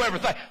didn't know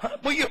everything.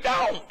 Well, you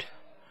don't.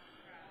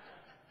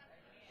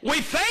 We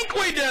think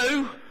we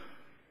do.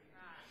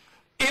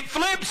 It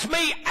flips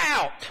me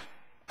out.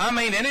 And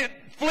it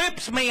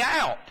flips me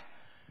out.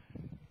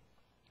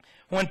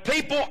 When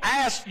people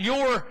ask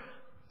your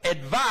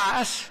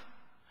advice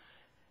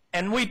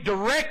and we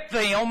direct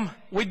them,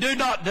 we do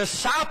not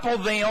disciple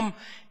them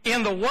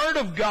in the Word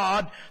of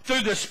God,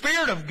 through the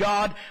Spirit of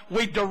God,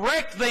 we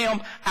direct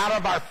them out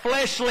of our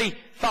fleshly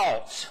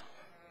thoughts.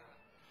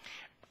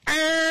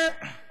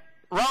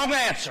 Wrong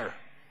answer.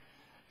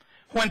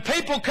 When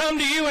people come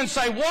to you and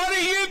say, what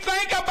do you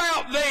think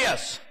about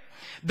this?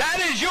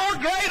 That is your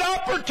great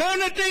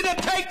opportunity to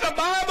take the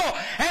Bible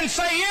and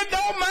say, it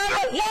don't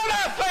matter what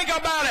I think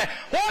about it.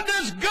 What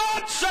does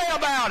God say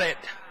about it?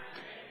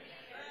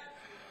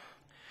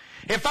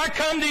 If I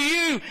come to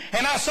you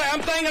and I say,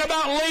 I'm thinking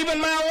about leaving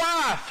my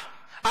wife,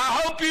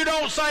 I hope you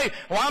don't say,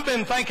 well, I've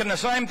been thinking the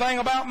same thing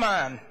about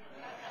mine.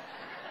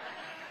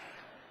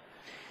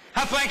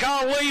 I think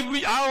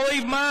I'll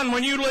leave mine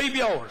when you leave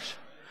yours.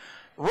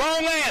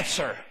 Wrong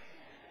answer.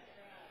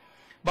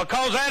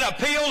 Because that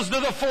appeals to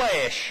the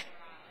flesh.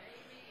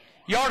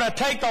 You ought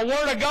to take the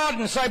Word of God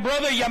and say,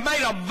 brother, you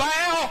made a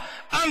vow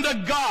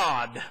unto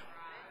God.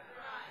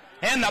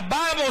 And the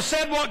Bible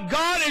said, what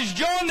God has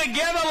joined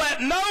together, let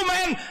no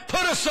man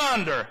put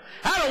asunder.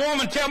 I had a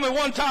woman tell me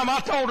one time, I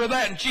told her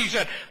that, and she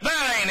said,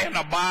 that ain't in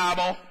the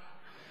Bible.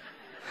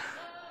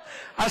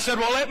 I said,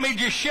 well, let me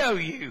just show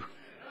you.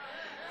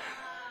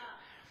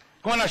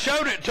 When I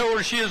showed it to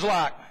her, she was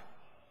like,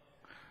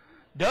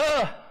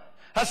 duh.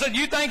 I said,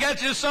 you think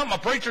that's just something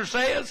a preacher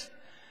says?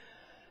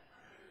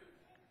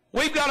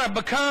 We've got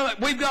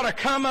to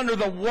come under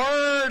the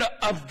Word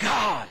of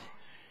God.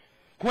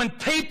 When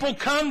people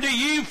come to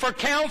you for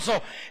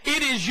counsel,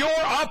 it is your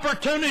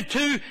opportunity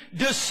to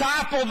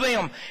disciple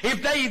them.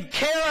 If they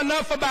care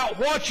enough about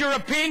what your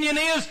opinion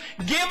is,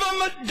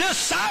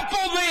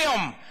 disciple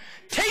them.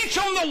 Teach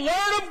them the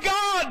Word of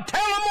God.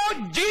 Tell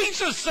them what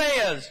Jesus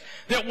says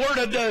that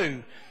we're to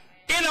do.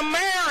 In a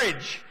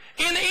marriage,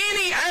 in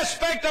any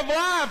aspect of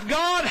life,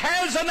 God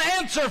has an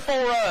answer for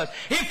us.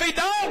 If He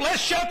don't,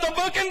 let's shut the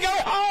book and go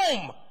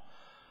home.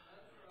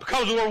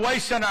 Because we're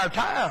wasting our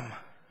time.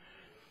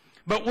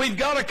 But we've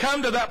got to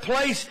come to that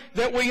place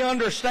that we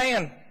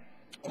understand.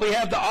 we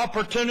have the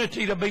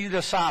opportunity to be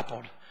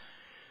discipled.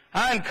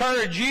 I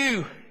encourage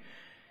you,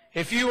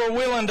 if you are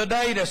willing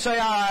today to say,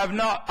 I have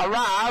not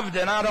arrived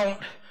and I don't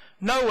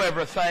know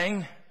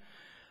everything,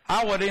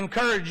 I would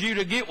encourage you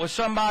to get with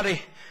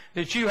somebody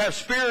that you have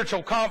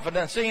spiritual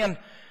confidence in.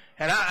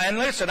 And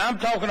listen, I'm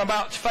talking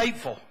about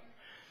faithful.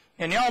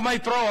 And y'all may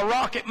throw a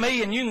rock at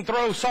me and you can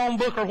throw a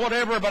songbook or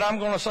whatever, but I'm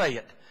going to say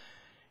it.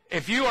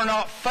 If you are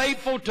not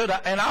faithful to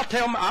the, and I've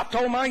told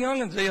my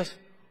youngins this,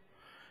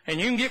 and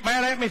you can get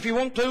mad at me if you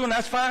want to, and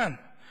that's fine.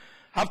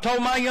 I've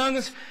told my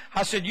youngins,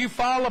 I said, you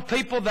follow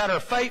people that are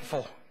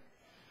faithful.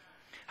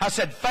 I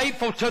said,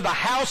 faithful to the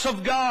house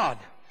of God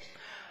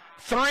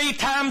 3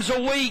 times a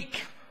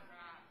week.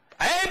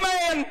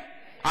 Amen.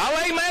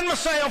 I'll amen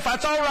myself.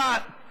 That's all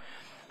right.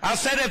 I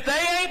said, if they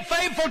ain't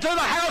faithful to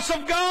the house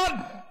of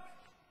God,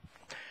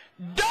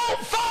 don't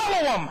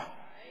follow them.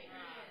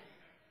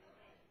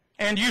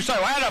 And you say,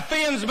 well, that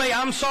offends me.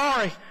 I'm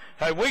sorry.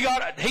 Hey,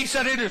 he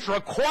said it is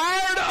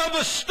required of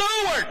a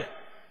steward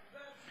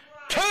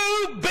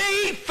to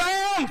be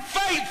found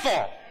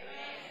faithful.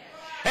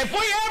 If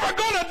we ever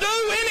going to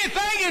do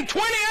anything in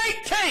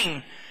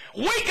 2018,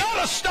 we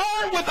got to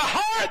start with a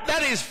heart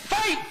that is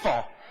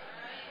faithful.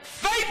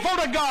 Faithful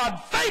to God,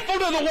 faithful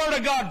to the Word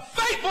of God,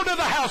 faithful to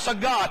the house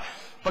of God.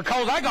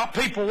 Because I got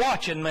people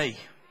watching me.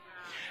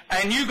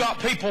 And you got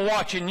people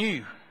watching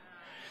you.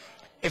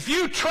 If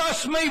you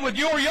trust me with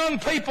your young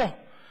people,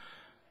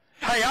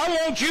 hey, I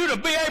want you to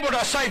be able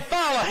to say,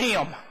 follow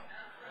him.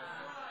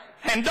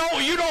 And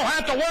you don't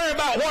have to worry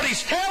about what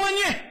he's telling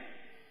you.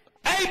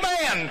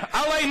 Amen.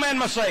 I'll amen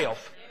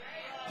myself.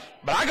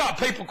 But I got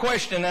people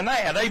questioning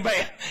that.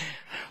 Amen.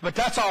 But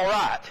that's all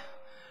right.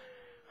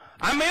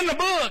 I'm in the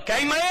book.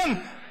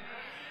 Amen.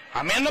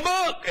 I'm in the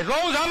book. As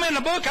long as I'm in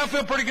the book, I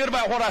feel pretty good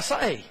about what I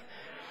say.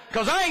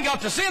 Because I ain't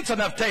got the sense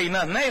enough to tell you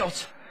nothing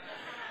else.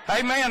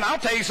 Amen. I'll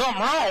tell you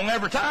something wrong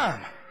every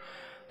time.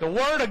 The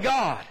Word of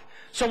God.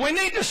 So we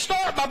need to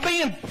start by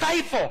being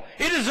faithful.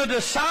 It is a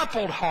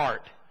discipled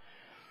heart.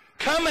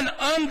 Coming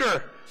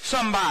under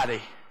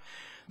somebody.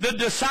 The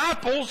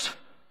disciples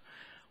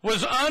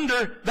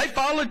they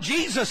followed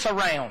Jesus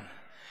around.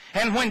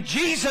 And when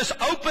Jesus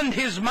opened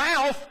his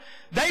mouth,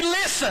 they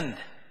listened.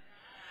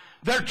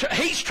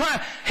 He's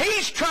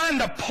trying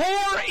to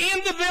pour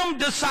into them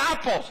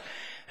disciples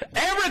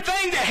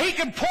everything that he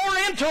could pour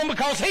into them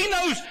because he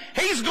knows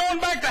he's going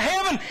back to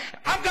heaven.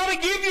 I've got to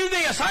give you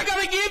this. I've got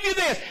to give you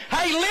this.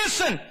 Hey,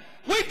 listen,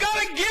 we've got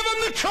to give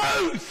them the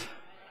truth.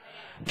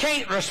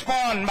 Can't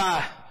respond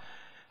by,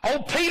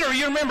 old Peter,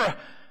 you remember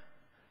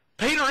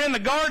Peter in the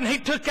garden, he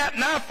took that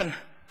knife and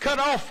cut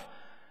off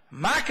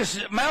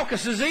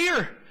Malchus's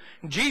ear.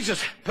 And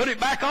Jesus put it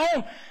back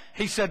on.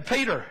 He said,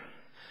 Peter,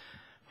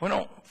 we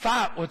don't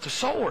fight with the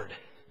sword.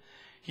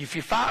 If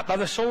you fight by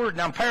the sword,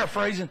 and I'm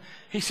paraphrasing,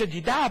 he said,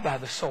 you die by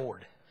the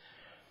sword.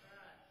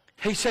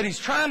 He said he's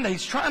trying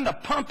to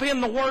pump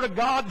in the Word of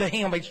God to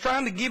him. He's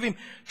trying to give him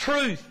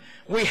truth.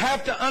 We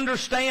have to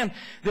understand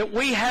that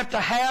we have to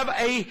have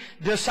a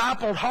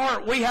discipled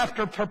heart. We have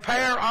to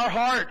prepare our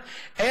heart.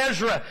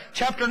 Ezra,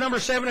 chapter number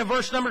 7 and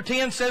verse number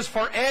 10 says,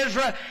 for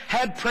Ezra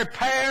had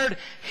prepared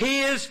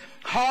his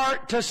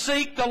heart to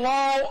seek the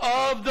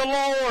law of the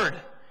Lord.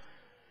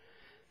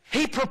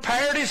 He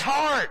prepared his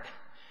heart.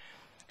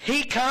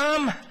 He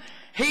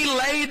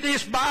laid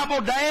this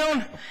Bible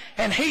down,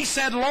 and he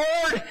said,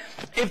 Lord,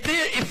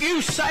 if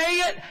you say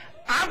it,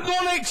 I'm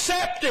going to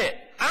accept it.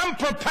 I'm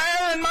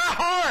preparing my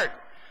heart.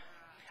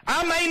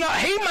 He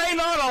may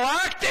not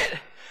have liked it,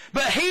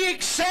 but he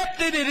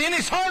accepted it in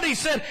his heart. He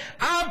said,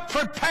 I've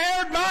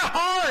prepared my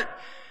heart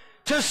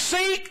to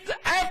seek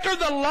after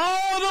the law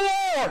of the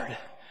Lord.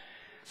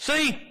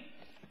 See,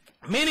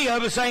 many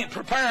of us ain't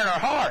preparing our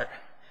heart.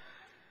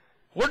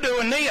 We're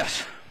doing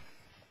this.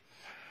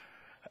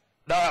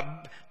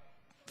 The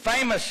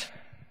famous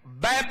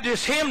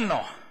Baptist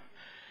hymnal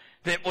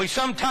that we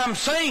sometimes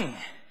sing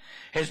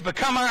has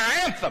become our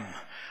anthem.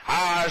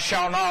 I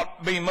shall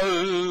not be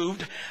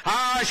moved.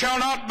 I shall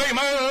not be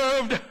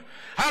moved.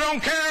 I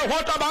don't care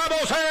what the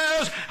Bible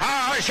says.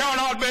 I shall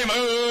not be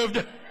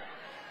moved.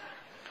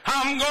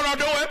 I'm going to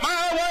do it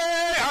my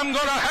way. I'm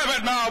going to have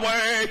it my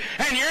way.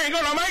 And you ain't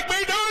going to make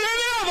me do it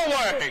any other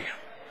way.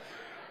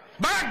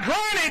 My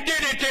granny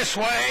did it this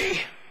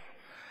way.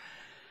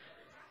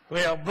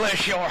 Well,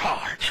 bless your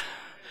heart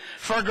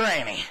for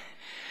Granny.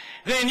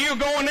 Then you're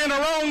going in the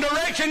wrong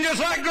direction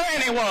just like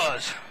Granny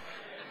was.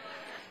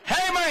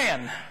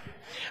 Amen.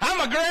 I'm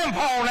a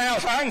grandpa now,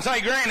 so I can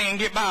say Granny and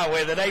get by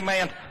with it.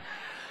 Amen.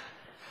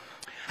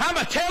 I'm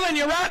telling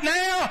you right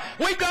now,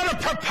 we've got to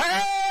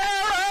prepare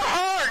our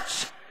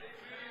hearts.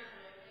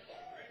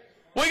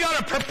 We got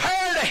to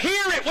prepare to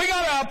hear it. We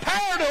got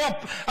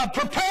to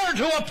prepare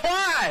to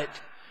apply it.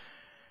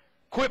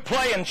 Quit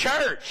playing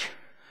church.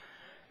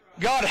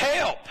 God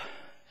help.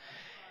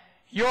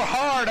 Your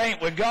heart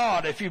ain't with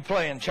God if you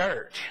play in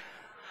church.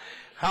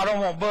 I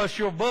don't want to bust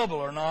your bubble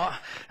or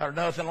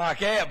nothing like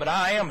that, but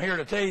I am here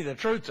to tell you the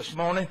truth this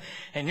morning,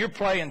 and you're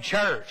playing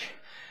church.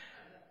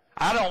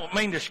 I don't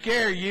mean to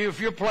scare you. If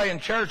you're playing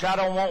church, I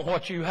don't want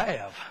what you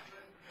have.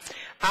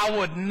 I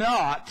would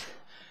not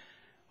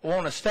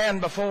want to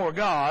stand before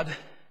God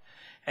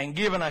and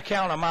give an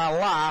account of my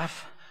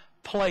life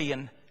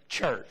playing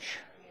church.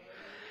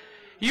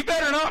 You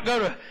better not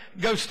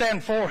go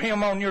stand for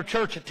him on your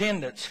church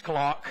attendance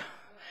clock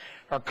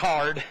or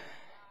card.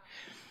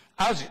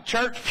 I was at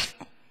church.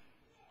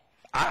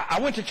 I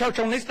went to church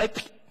on this day.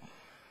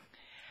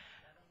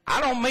 I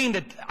don't mean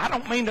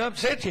to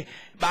upset you,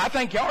 but I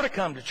think you ought to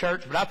come to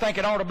church, but I think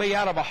it ought to be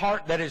out of a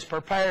heart that is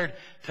prepared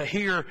to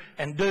hear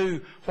and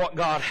do what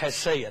God has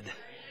said.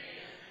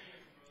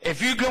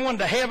 If you're going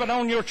to heaven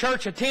on your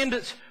church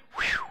attendance,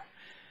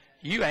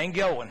 you ain't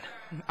going.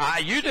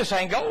 You just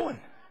ain't going.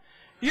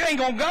 You ain't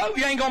going to go.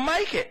 You ain't going to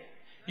make it.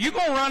 You're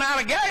going to run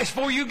out of gas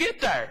before you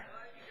get there.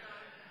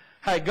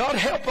 Hey, God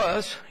help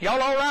us.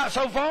 Y'all all right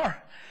so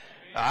far?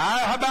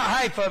 How about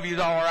half of you's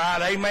all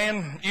right?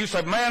 Amen. You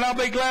said, man, I'll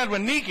be glad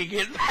when Nikki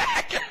gets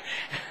back.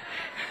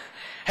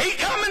 He's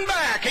coming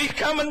back. He's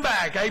coming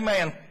back.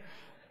 Amen.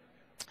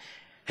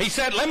 He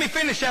said, let me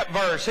finish that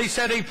verse. He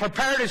said he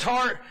prepared his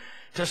heart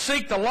to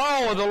seek the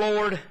law of the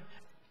Lord.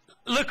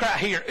 Look right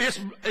here.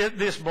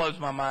 This blows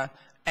my mind.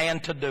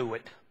 And to do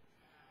it.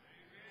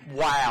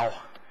 Wow.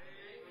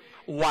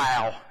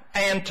 Wow.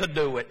 And to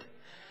do it.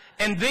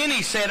 And then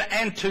he said,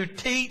 and to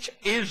teach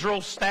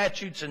Israel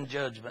statutes and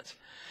judgments.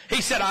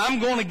 He said, I'm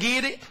going to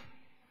get it.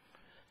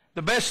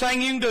 The best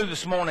thing you can do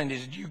this morning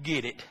is you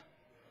get it.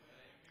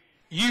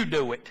 You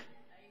do it.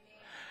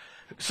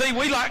 See,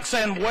 we like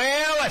saying,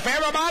 well, if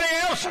everybody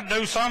else would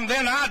do something,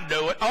 then I'd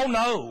do it. Oh,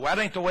 no, that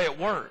ain't the way it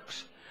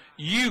works.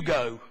 You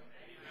go.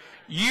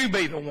 You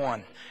be the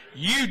one.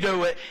 You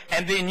do it,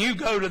 and then you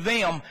go to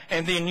them,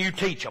 and then you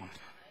teach them.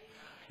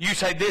 You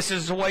say, this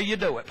is the way you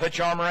do it. Put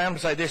your arm around them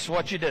and say, this is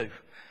what you do.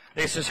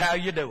 This is how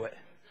you do it.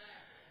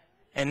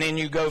 And then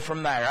you go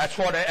from there. That's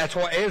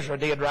what Ezra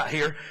did right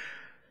here.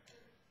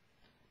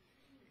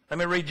 Let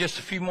me read just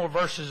a few more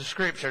verses of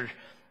Scripture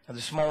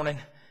this morning.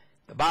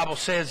 The Bible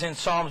says in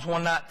Psalms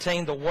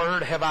 119, the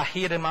word have I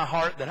hid in my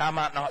heart that I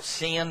might not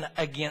sin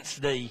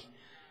against thee.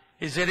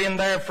 Is it in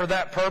there for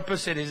that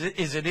purpose?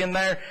 Is it in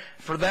there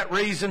for that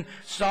reason?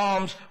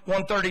 Psalms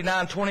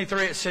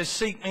 139:23, it says,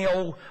 seek me,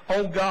 O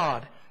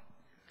God,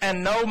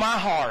 and know my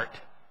heart.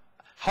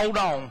 Hold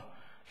on.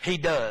 He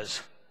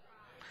does.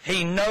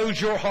 He knows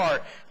your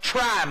heart.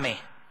 Try me.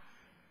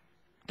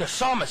 The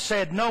psalmist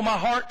said, know my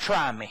heart,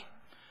 try me.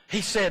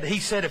 He said,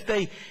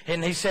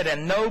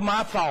 and know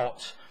my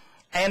thoughts.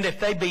 And if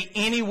they be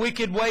any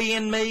wicked way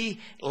in me,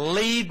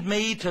 lead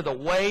me to the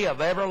way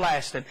of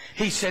everlasting.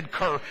 He said,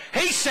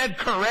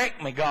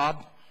 correct me,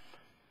 God.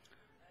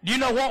 Do you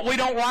know what we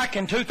don't like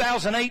in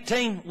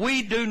 2018?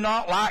 We do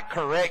not like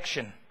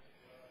correction.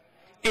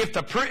 If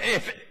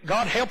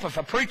God help if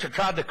a preacher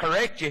tried to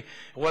correct you,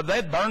 well,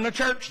 they'd burn the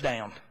church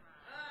down.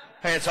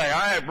 They'd say, all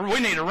right, we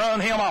need to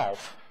run him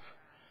off.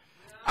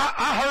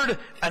 I heard,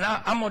 and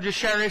I'm going to just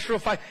share this real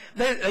fast.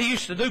 They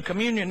used to do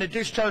communion at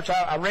this church.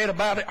 I read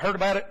about it, heard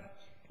about it.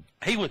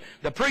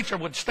 The preacher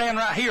would stand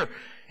right here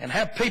and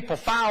have people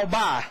file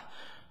by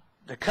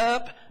the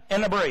cup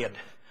and the bread.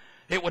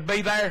 It would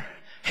be there.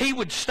 He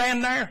would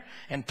stand there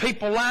and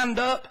people lined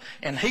up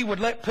and he would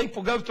let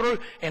people go through.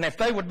 And if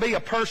they would be a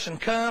person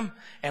come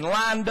and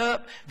lined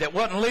up that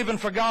wasn't living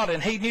for God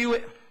and he knew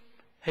it,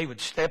 he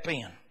would step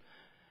in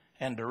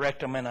and direct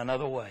them in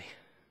another way.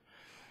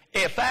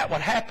 If that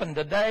would happen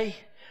today,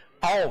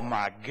 oh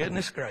my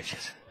goodness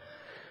gracious.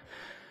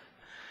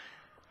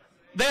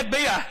 There'd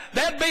be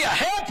a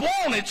help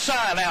wanted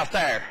sign out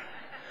there.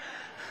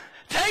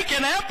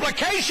 Taking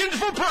applications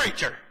for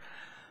preacher.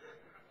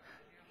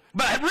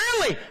 But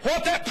really,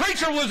 what that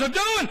preacher was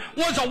doing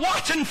was a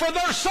watching for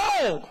their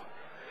soul.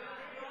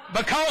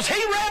 Because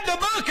he read the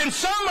book and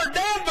some are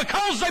dead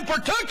because they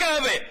partook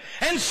of it.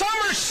 And some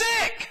are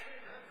sick.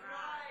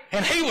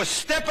 And he was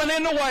stepping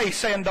in the way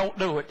saying, don't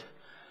do it.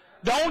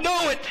 Don't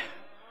do it.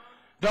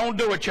 Don't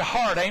do it. Your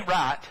heart ain't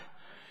right.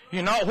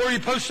 You're not where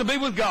you're supposed to be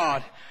with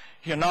God.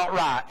 You're not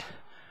right.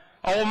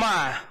 Oh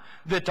my,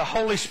 that the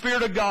Holy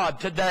Spirit of God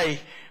today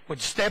would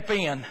step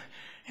in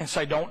and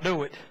say, don't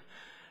do it.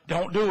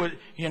 Don't do it.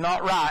 You're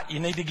not right.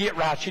 You need to get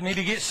right. You need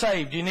to get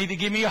saved. You need to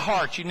give me a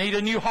heart. You need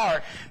a new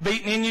heart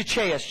beating in your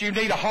chest. You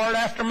need a heart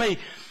after me.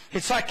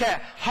 It's like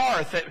that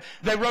heart that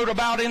they wrote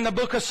about in the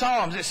book of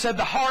Psalms. It said,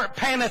 the heart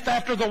panteth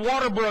after the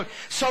water brook,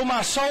 so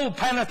my soul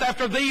panteth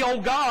after thee,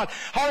 O God.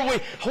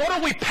 What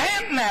are we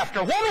panting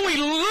after? What are we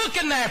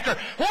looking after?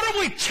 What are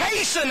we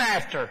chasing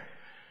after?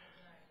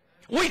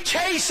 We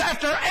chase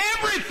after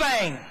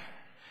everything.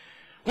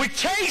 We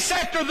chase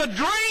after the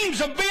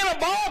dreams of being a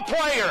ball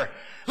player.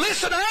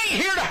 Listen, I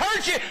ain't here to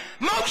hurt you.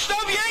 Most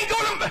of you ain't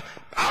going to,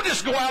 I'll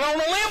just go out on a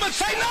limb and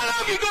say none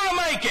of you are going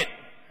to make it.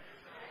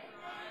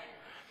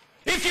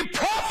 If you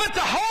profit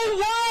the whole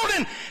world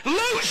and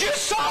lose your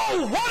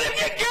soul, what have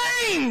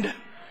you gained?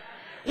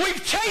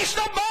 We've chased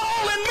a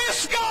ball and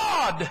missed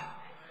God.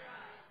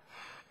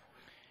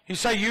 You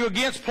say, you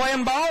against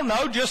playing ball?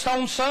 No, just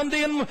on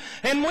Sunday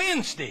and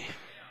Wednesday.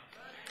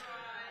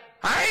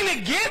 I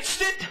ain't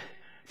against it.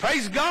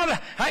 Praise God.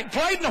 I ain't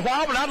played in a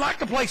while, but I'd like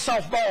to play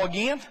softball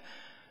again.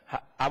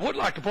 I would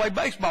like to play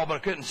baseball, but I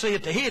couldn't see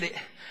it to hit it.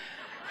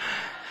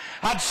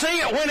 I'd see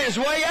it when it's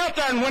way out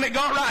there, and when it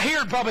got right here,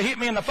 it'd probably hit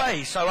me in the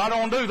face. So I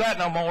don't do that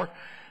no more.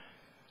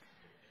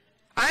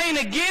 I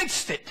ain't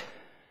against it.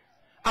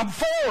 I'm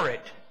for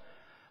it.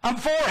 I'm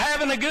for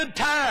having a good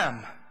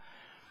time.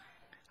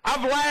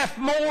 I've laughed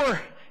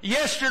more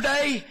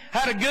yesterday,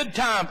 had a good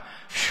time.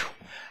 Whew.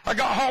 I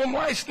got home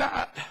last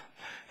night,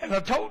 and I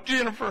told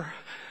Jennifer,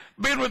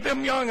 been with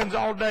them young'uns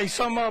all day,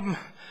 some of them,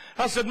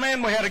 I said,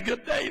 man, we had a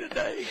good day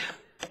today.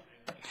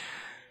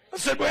 I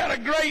said, we had a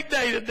great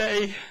day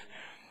today.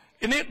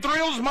 And it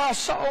thrills my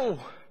soul.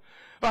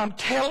 But I'm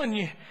telling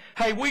you,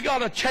 hey, we got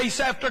to chase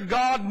after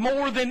God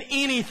more than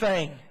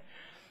anything.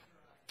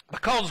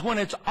 Because when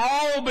it's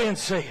all been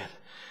said,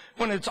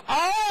 when it's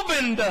all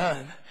been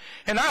done,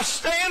 and I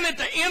stand at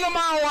the end of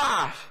my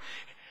life,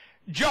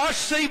 Josh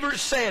Sievert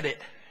said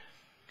it.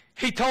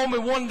 He told me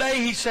one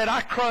day, he said,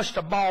 I crushed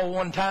a ball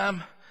one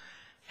time.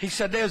 He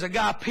said, there's a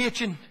guy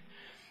pitching,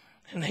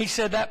 and he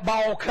said that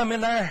ball come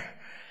in there.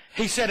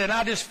 He said, and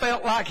I just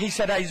felt like, he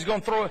said, hey, he's going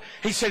to throw it.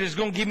 He said, he's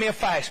going to give me a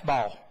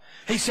fastball.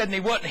 He said, and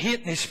he wasn't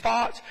hitting his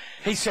spots.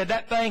 He said,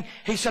 that thing,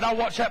 he said, I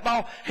watched that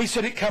ball. He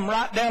said, it come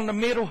right down the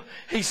middle.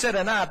 He said,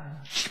 and I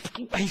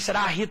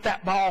hit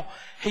that ball.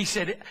 He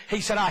said,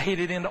 I hit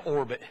it into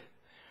orbit.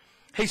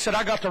 He said,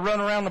 I got to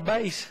run around the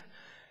base.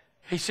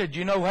 He said,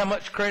 you know how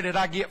much credit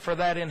I get for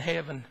that in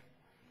heaven?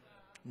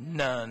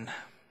 None.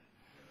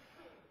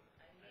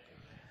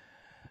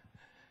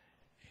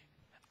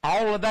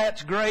 All of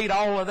that's great,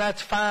 all of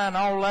that's fine,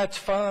 all of that's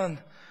fun.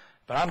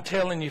 But I'm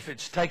telling you, if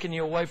it's taking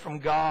you away from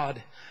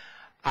God,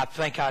 I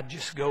think I'd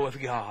just go with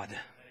God.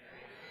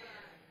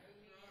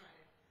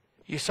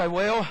 You say,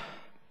 well,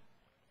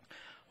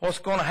 what's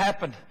going to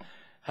happen?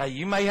 Hey,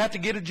 you may have to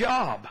get a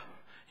job.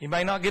 You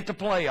may not get to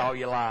play all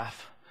your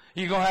life.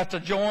 You're going to have to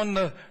join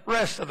the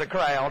rest of the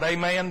crowd,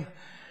 amen,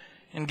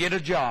 and get a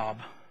job.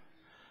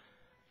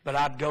 But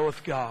I'd go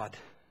with God.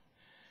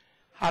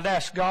 I'd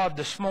ask God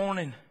this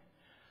morning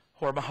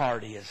where my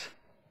heart is.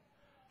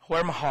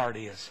 Where my heart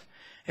is.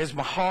 Is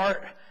my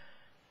heart,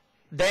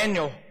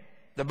 Daniel,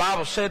 the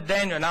Bible said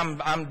Daniel, and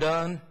I'm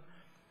done.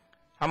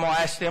 I'm going to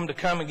ask them to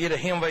come and get a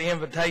hymn of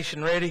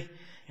invitation ready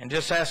and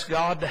just ask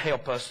God to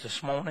help us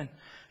this morning.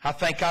 I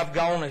think I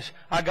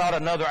got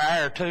another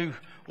hour or two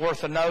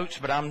worth of notes,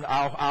 but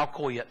I'll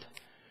quit.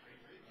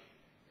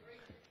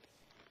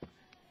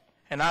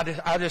 And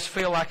I just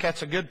feel like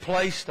that's a good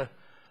place to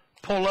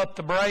pull up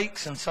the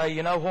brakes and say,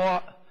 you know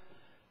what?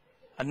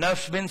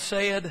 Enough's been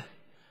said.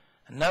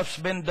 Enough's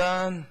been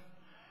done.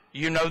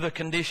 You know the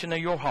condition of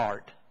your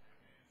heart.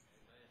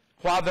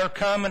 While they're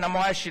coming, I'm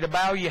going to ask you to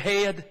bow your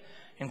head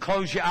and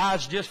close your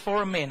eyes just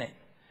for a minute.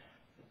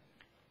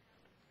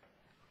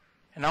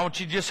 And I want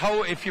you to just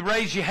hold, if you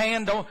raise your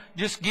hand,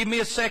 just give me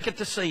a second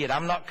to see it.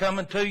 I'm not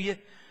coming to you.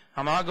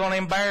 I'm not going to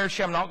embarrass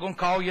you. I'm not going to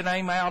call your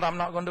name out. I'm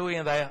not going to do any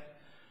of that.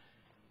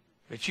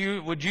 But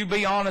would you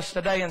be honest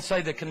today and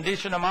say the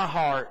condition of my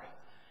heart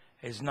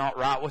is not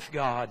right with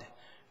God?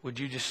 Would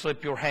you just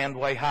slip your hand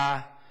way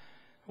high?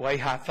 Way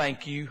high,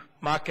 thank you.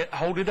 Mike,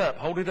 hold it up,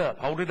 hold it up,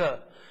 hold it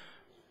up.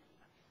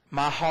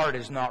 My heart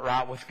is not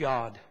right with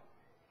God.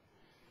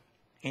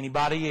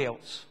 Anybody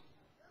else?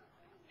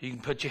 You can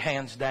put your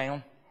hands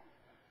down.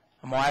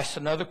 I'm going to ask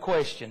another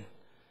question.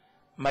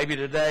 Maybe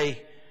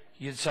today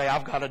you'd say,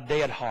 I've got a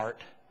dead heart.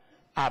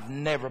 I've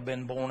never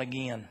been born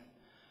again.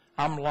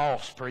 I'm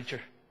lost,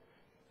 preacher,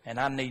 and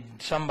I need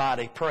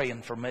somebody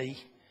praying for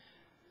me.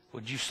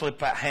 Would you slip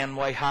that hand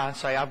way high and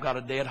say, I've got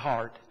a dead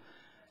heart.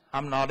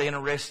 I'm not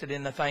interested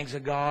in the things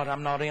of God.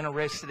 I'm not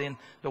interested in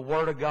the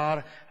Word of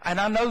God. And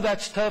I know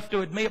that's tough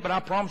to admit, but I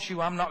promise you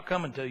I'm not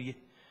coming to you.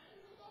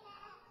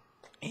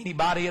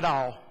 Anybody at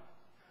all?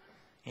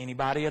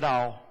 Anybody at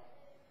all?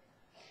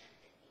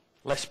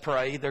 Let's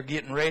pray. They're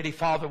getting ready.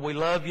 Father, we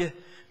love you.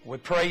 We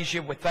praise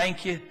you. We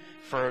thank you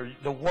for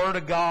the Word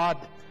of God.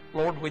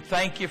 Lord, we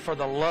thank you for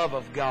the love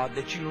of God,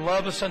 that you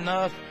love us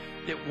enough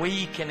that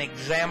we can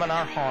examine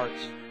our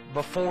hearts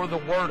before the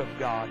Word of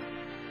God.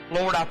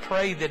 Lord, I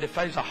pray that if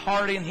there's a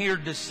heart in here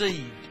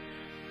deceived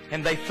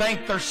and they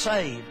think they're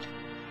saved,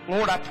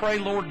 Lord, I pray,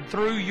 Lord,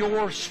 through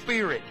your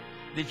Spirit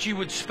that you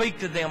would speak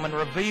to them and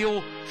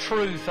reveal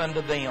truth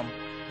unto them,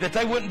 that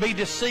they wouldn't be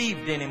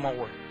deceived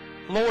anymore.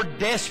 Lord,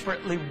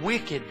 desperately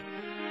wicked.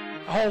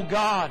 Oh,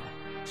 God,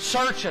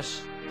 search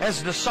us,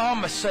 as the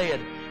psalmist said,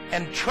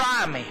 and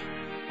try me.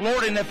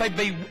 Lord, and if there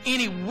be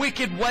any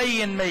wicked way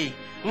in me,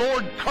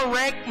 Lord,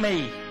 correct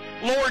me.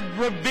 Lord,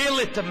 reveal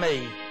it to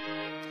me.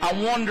 I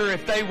wonder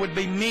if there would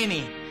be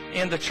many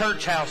in the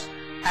church house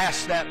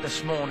ask that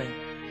this morning.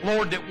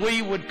 Lord, that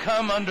we would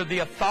come under the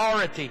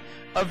authority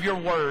of your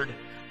word.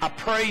 I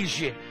praise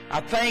you.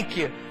 I thank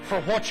you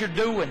for what you're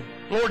doing.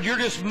 Lord, you're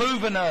just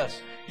moving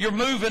us. You're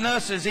moving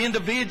us as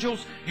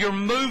individuals. You're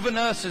moving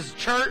us as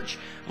church,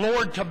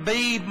 Lord, to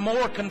be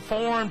more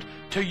conformed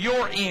to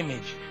your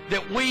image,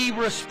 that we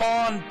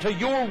respond to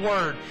your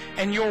word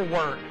and your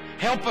work.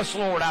 Help us,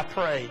 Lord, I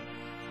pray.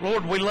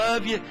 Lord, we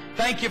love you.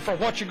 Thank you for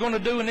what you're going to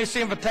do in this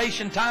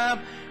invitation time.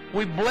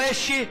 We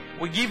bless you.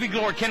 We give you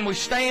glory. Can we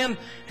stand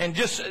and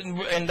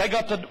they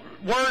got the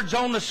words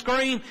on the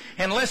screen,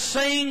 and let's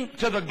sing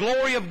to the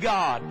glory of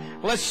God.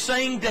 Let's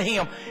sing to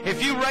Him.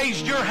 If you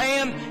raised your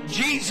hand,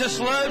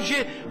 Jesus loves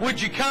you.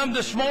 Would you come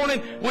this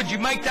morning? Would you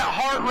make that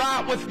heart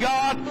right with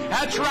God?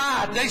 That's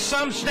right. There's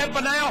some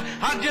stepping out.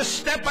 I'd just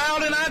step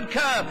out and I'd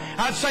come.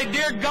 I'd say,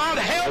 dear God,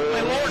 help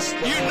me, Lord.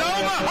 You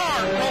know my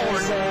heart,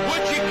 Lord.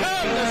 Would you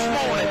come this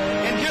morning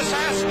and just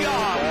ask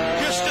God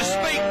just to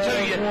speak to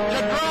you, to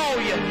draw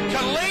you, to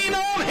lean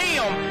on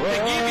Him, to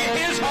give you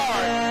His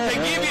heart, to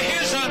give you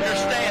His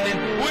understanding.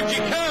 Would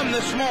you come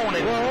this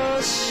morning?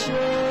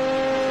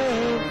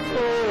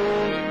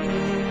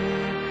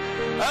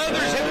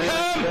 Others have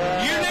come.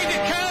 You need to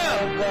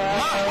come.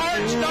 My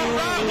heart's not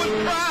right with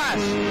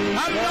Christ.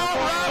 I'm not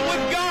right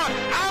with God.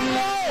 I'm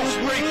lost,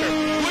 preacher.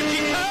 Would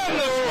you come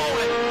this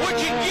morning? Would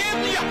you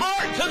give your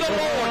heart to the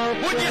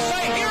Lord? Would you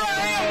say, here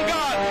I am,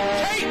 God.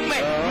 Take me,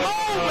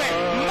 mold me,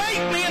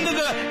 make me into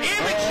the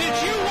image that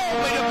you want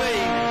me to be.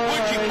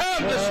 Would you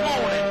come this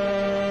morning?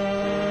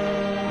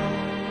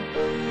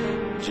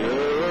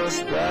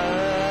 Just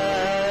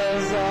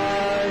as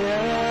I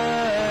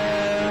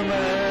am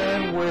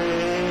and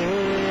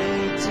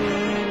waiting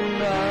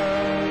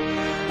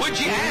now. Would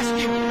you ask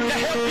Him to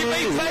help you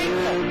be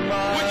faithful?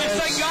 Would you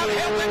say, God,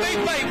 help me be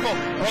faithful?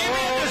 Give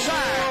me a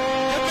desire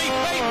to be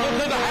faithful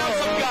to the house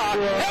of God.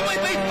 Help me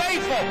be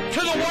faithful to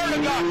the Word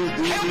of God.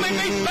 Help me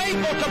be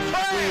faithful to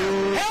prayer.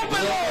 Help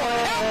me, Lord.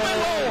 Help me,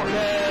 Lord.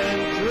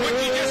 Would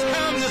you just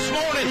come this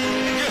morning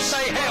and just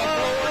say, help,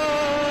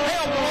 Lord.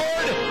 Help,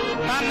 Lord.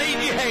 I need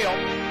your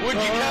help. Would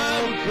you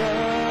come?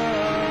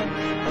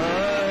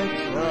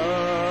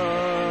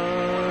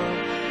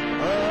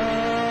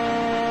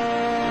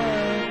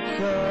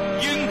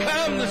 You can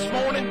come this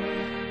morning.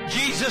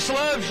 Jesus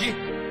loves you.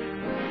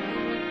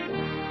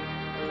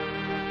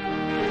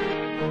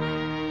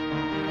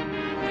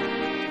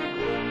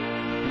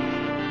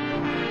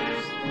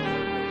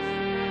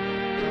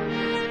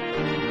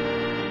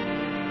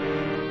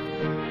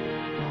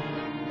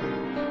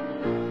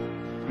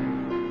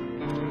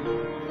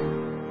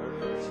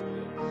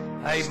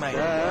 Amen.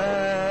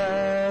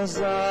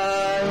 As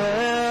I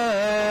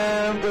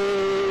am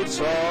be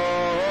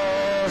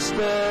tossed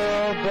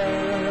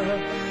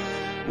about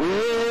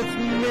with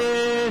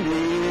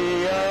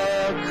many a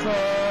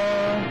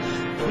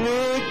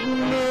conflict,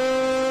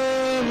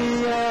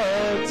 many a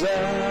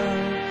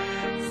doubt,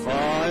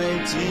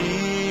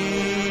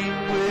 fighting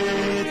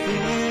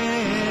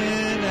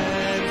within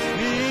and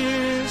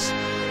fierce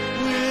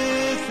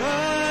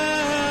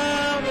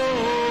without, O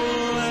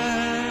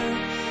Lamb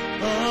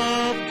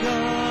of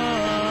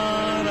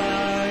God, I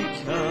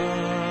come,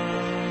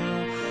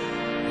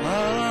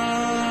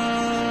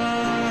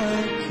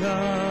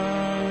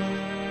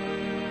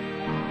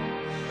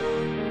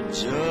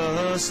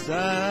 just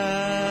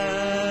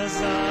as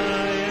I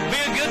am. Be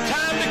a good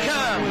time to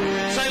come.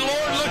 Say,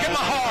 Lord, look at my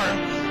heart.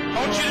 I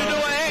want you to do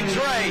an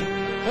x-ray.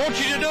 I want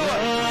you to do a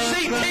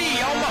CT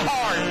on my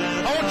heart.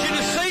 I want you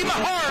to see my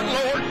heart,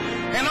 Lord.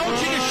 And I want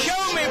you to show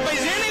me if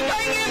there's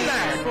anything in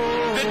there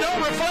that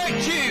don't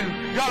reflect you.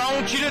 God, I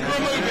want you to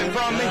remove it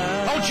from me.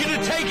 I want you to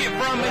take it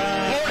from me.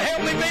 Lord,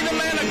 help me be the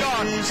man of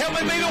God. Help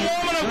me be the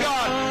woman of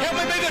God.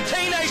 Help me be the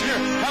teenager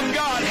of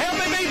God. Help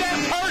me be that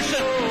person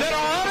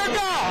that'll honor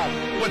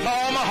God with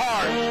all my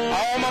heart,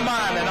 all my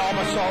mind, and all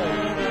my soul.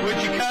 Would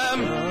you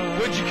come?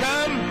 Would you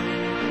come?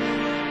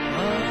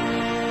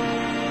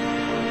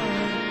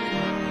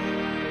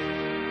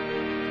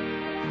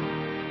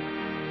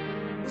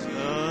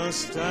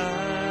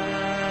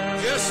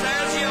 Just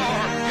as you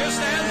are,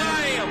 just as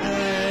I am.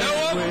 No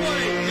other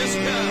way. Just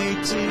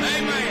come.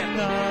 Amen.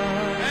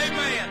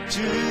 Amen.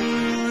 to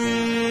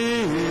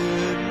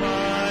rid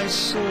my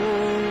soul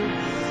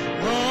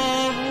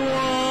of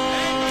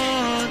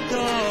one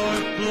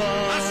dark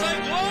blood. I say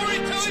glory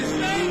to His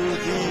name.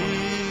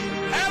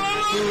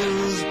 Hallelujah.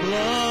 Whose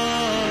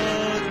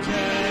blood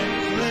can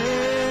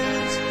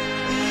cleanse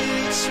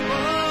each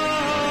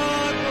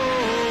spot, O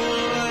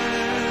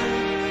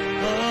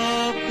Lamb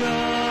of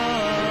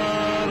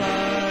God, I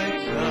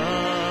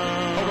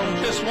come. Hold on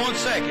just 1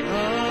 second.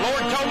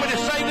 Lord told me to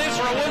say this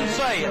or I wouldn't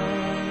say it.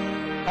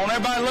 I want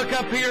everybody to look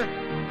up here.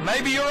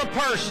 Maybe you're a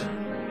person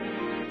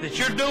that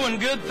you're doing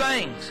good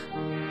things.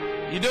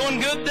 You're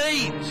doing good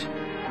deeds.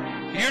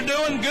 You're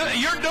doing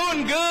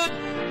good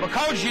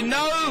because you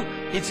know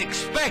it's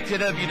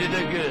expected of you to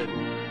do good.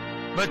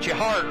 But your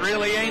heart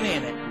really ain't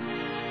in it.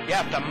 You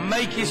have to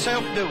make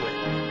yourself do it.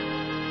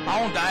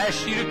 I want to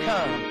ask you to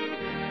come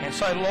and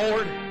say,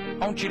 Lord,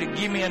 I want you to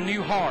give me a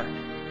new heart.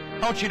 I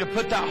want you to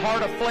put that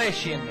heart of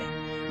flesh in me.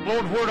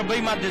 Lord, where to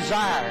be my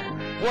desire,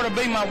 where to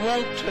be my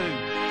want to,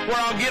 where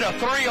I'll get a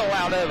thrill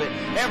out of it.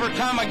 Every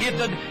time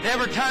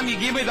you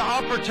give me the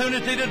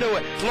opportunity to do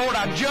it, Lord,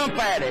 I jump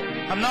at it.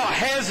 I'm not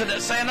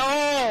hesitant saying,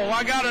 oh,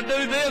 I got to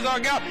do this.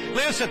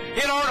 Listen,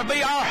 it ought to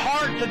be our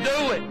heart to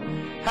do it.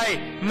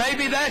 Hey,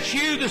 maybe that's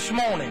you this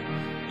morning.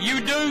 You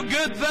do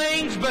good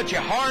things, but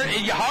your heart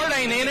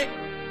ain't in it.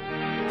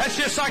 That's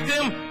just like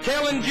them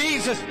telling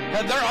Jesus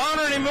they're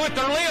honoring him with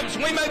their lips.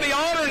 We may be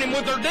honoring him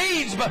with their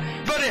deeds, but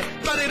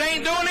it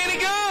ain't doing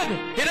any good.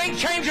 It ain't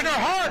changing our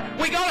heart.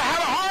 We got to have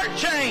a heart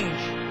change.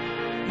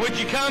 Would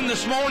you come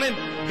this morning,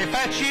 if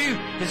that's you,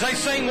 as they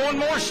sing one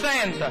more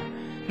stanza?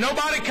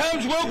 Nobody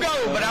comes, we'll go,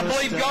 but I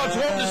believe God's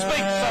wanting to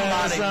speak to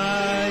somebody.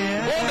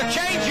 Wanting to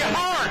change your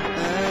heart.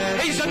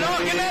 He's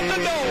knocking at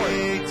the door.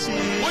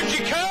 Would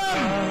you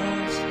come?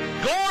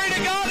 Glory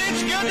to God,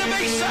 it's good to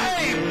be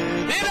saved.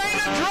 It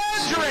ain't a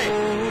drudgery.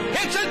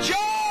 It's a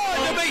joy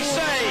to be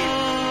saved.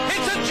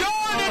 It's a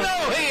joy to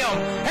know Him.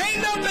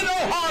 Ain't nothing, no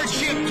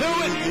hardship to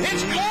it.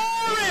 It's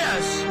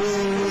glorious.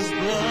 Whose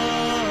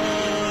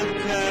blood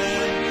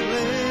can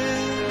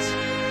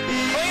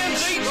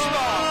Cleanse each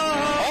spot.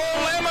 Oh,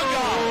 Lamb of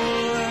God.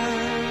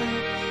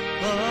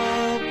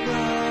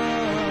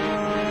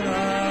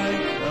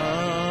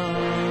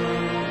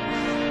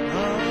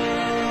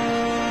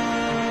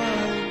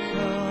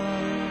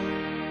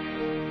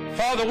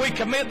 Father, we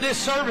commit this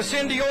service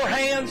into your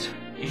hands.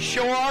 You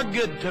sure are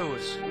good to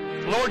us.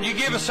 Lord, you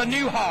give us a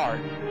new heart.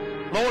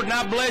 Lord, and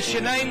I bless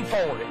your name for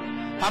it.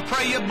 I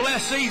pray you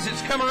bless these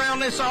that's come around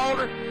this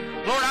altar.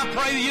 Lord, I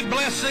pray you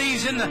bless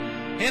these in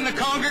the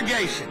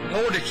congregation.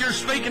 Lord, that you're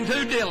speaking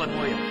to, dealing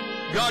with.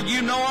 God,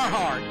 you know our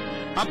heart.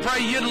 I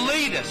pray you'd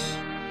lead us,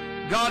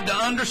 God, to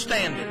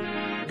understand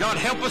it. God,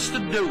 help us to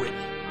do it.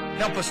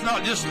 Help us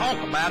not just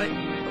talk about it,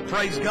 but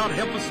praise God,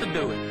 help us to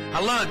do it. I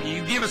love you.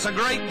 You give us a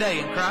great day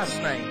in Christ's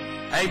name.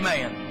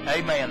 Amen.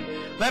 Amen.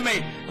 Let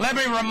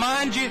me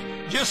remind you,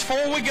 just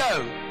before we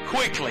go,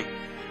 quickly,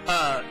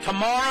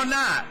 tomorrow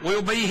night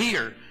we'll be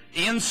here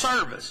in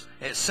service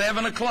at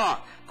 7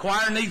 o'clock.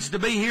 Choir needs to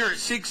be here at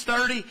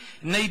 6:30.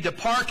 Need the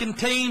parking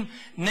team.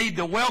 Need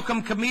the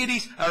welcome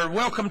committees or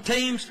welcome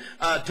teams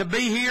to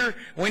be here.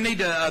 We need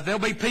to. There'll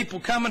be people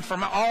coming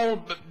from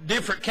all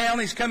different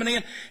counties coming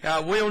in.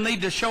 We'll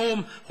need to show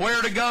them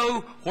where to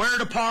go, where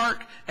to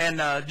park, and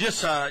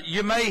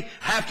you may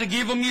have to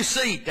give them your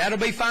seat. That'll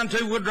be fine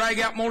too. We'll drag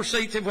out more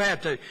seats if we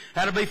have to.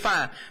 That'll be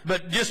fine.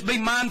 But just be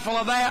mindful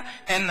of that.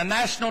 And the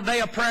National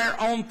Day of Prayer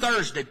on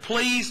Thursday.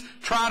 Please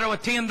try to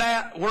attend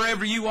that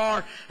wherever you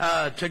are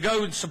to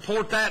go and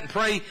support that and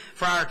pray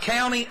for our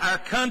county, our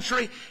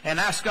country, and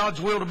ask God's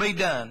will to be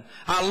done.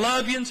 I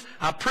love yous.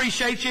 I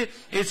appreciate you.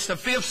 It's the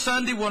 5th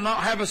Sunday. We'll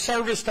not have a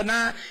service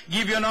tonight.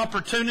 Give you an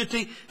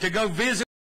opportunity to go visit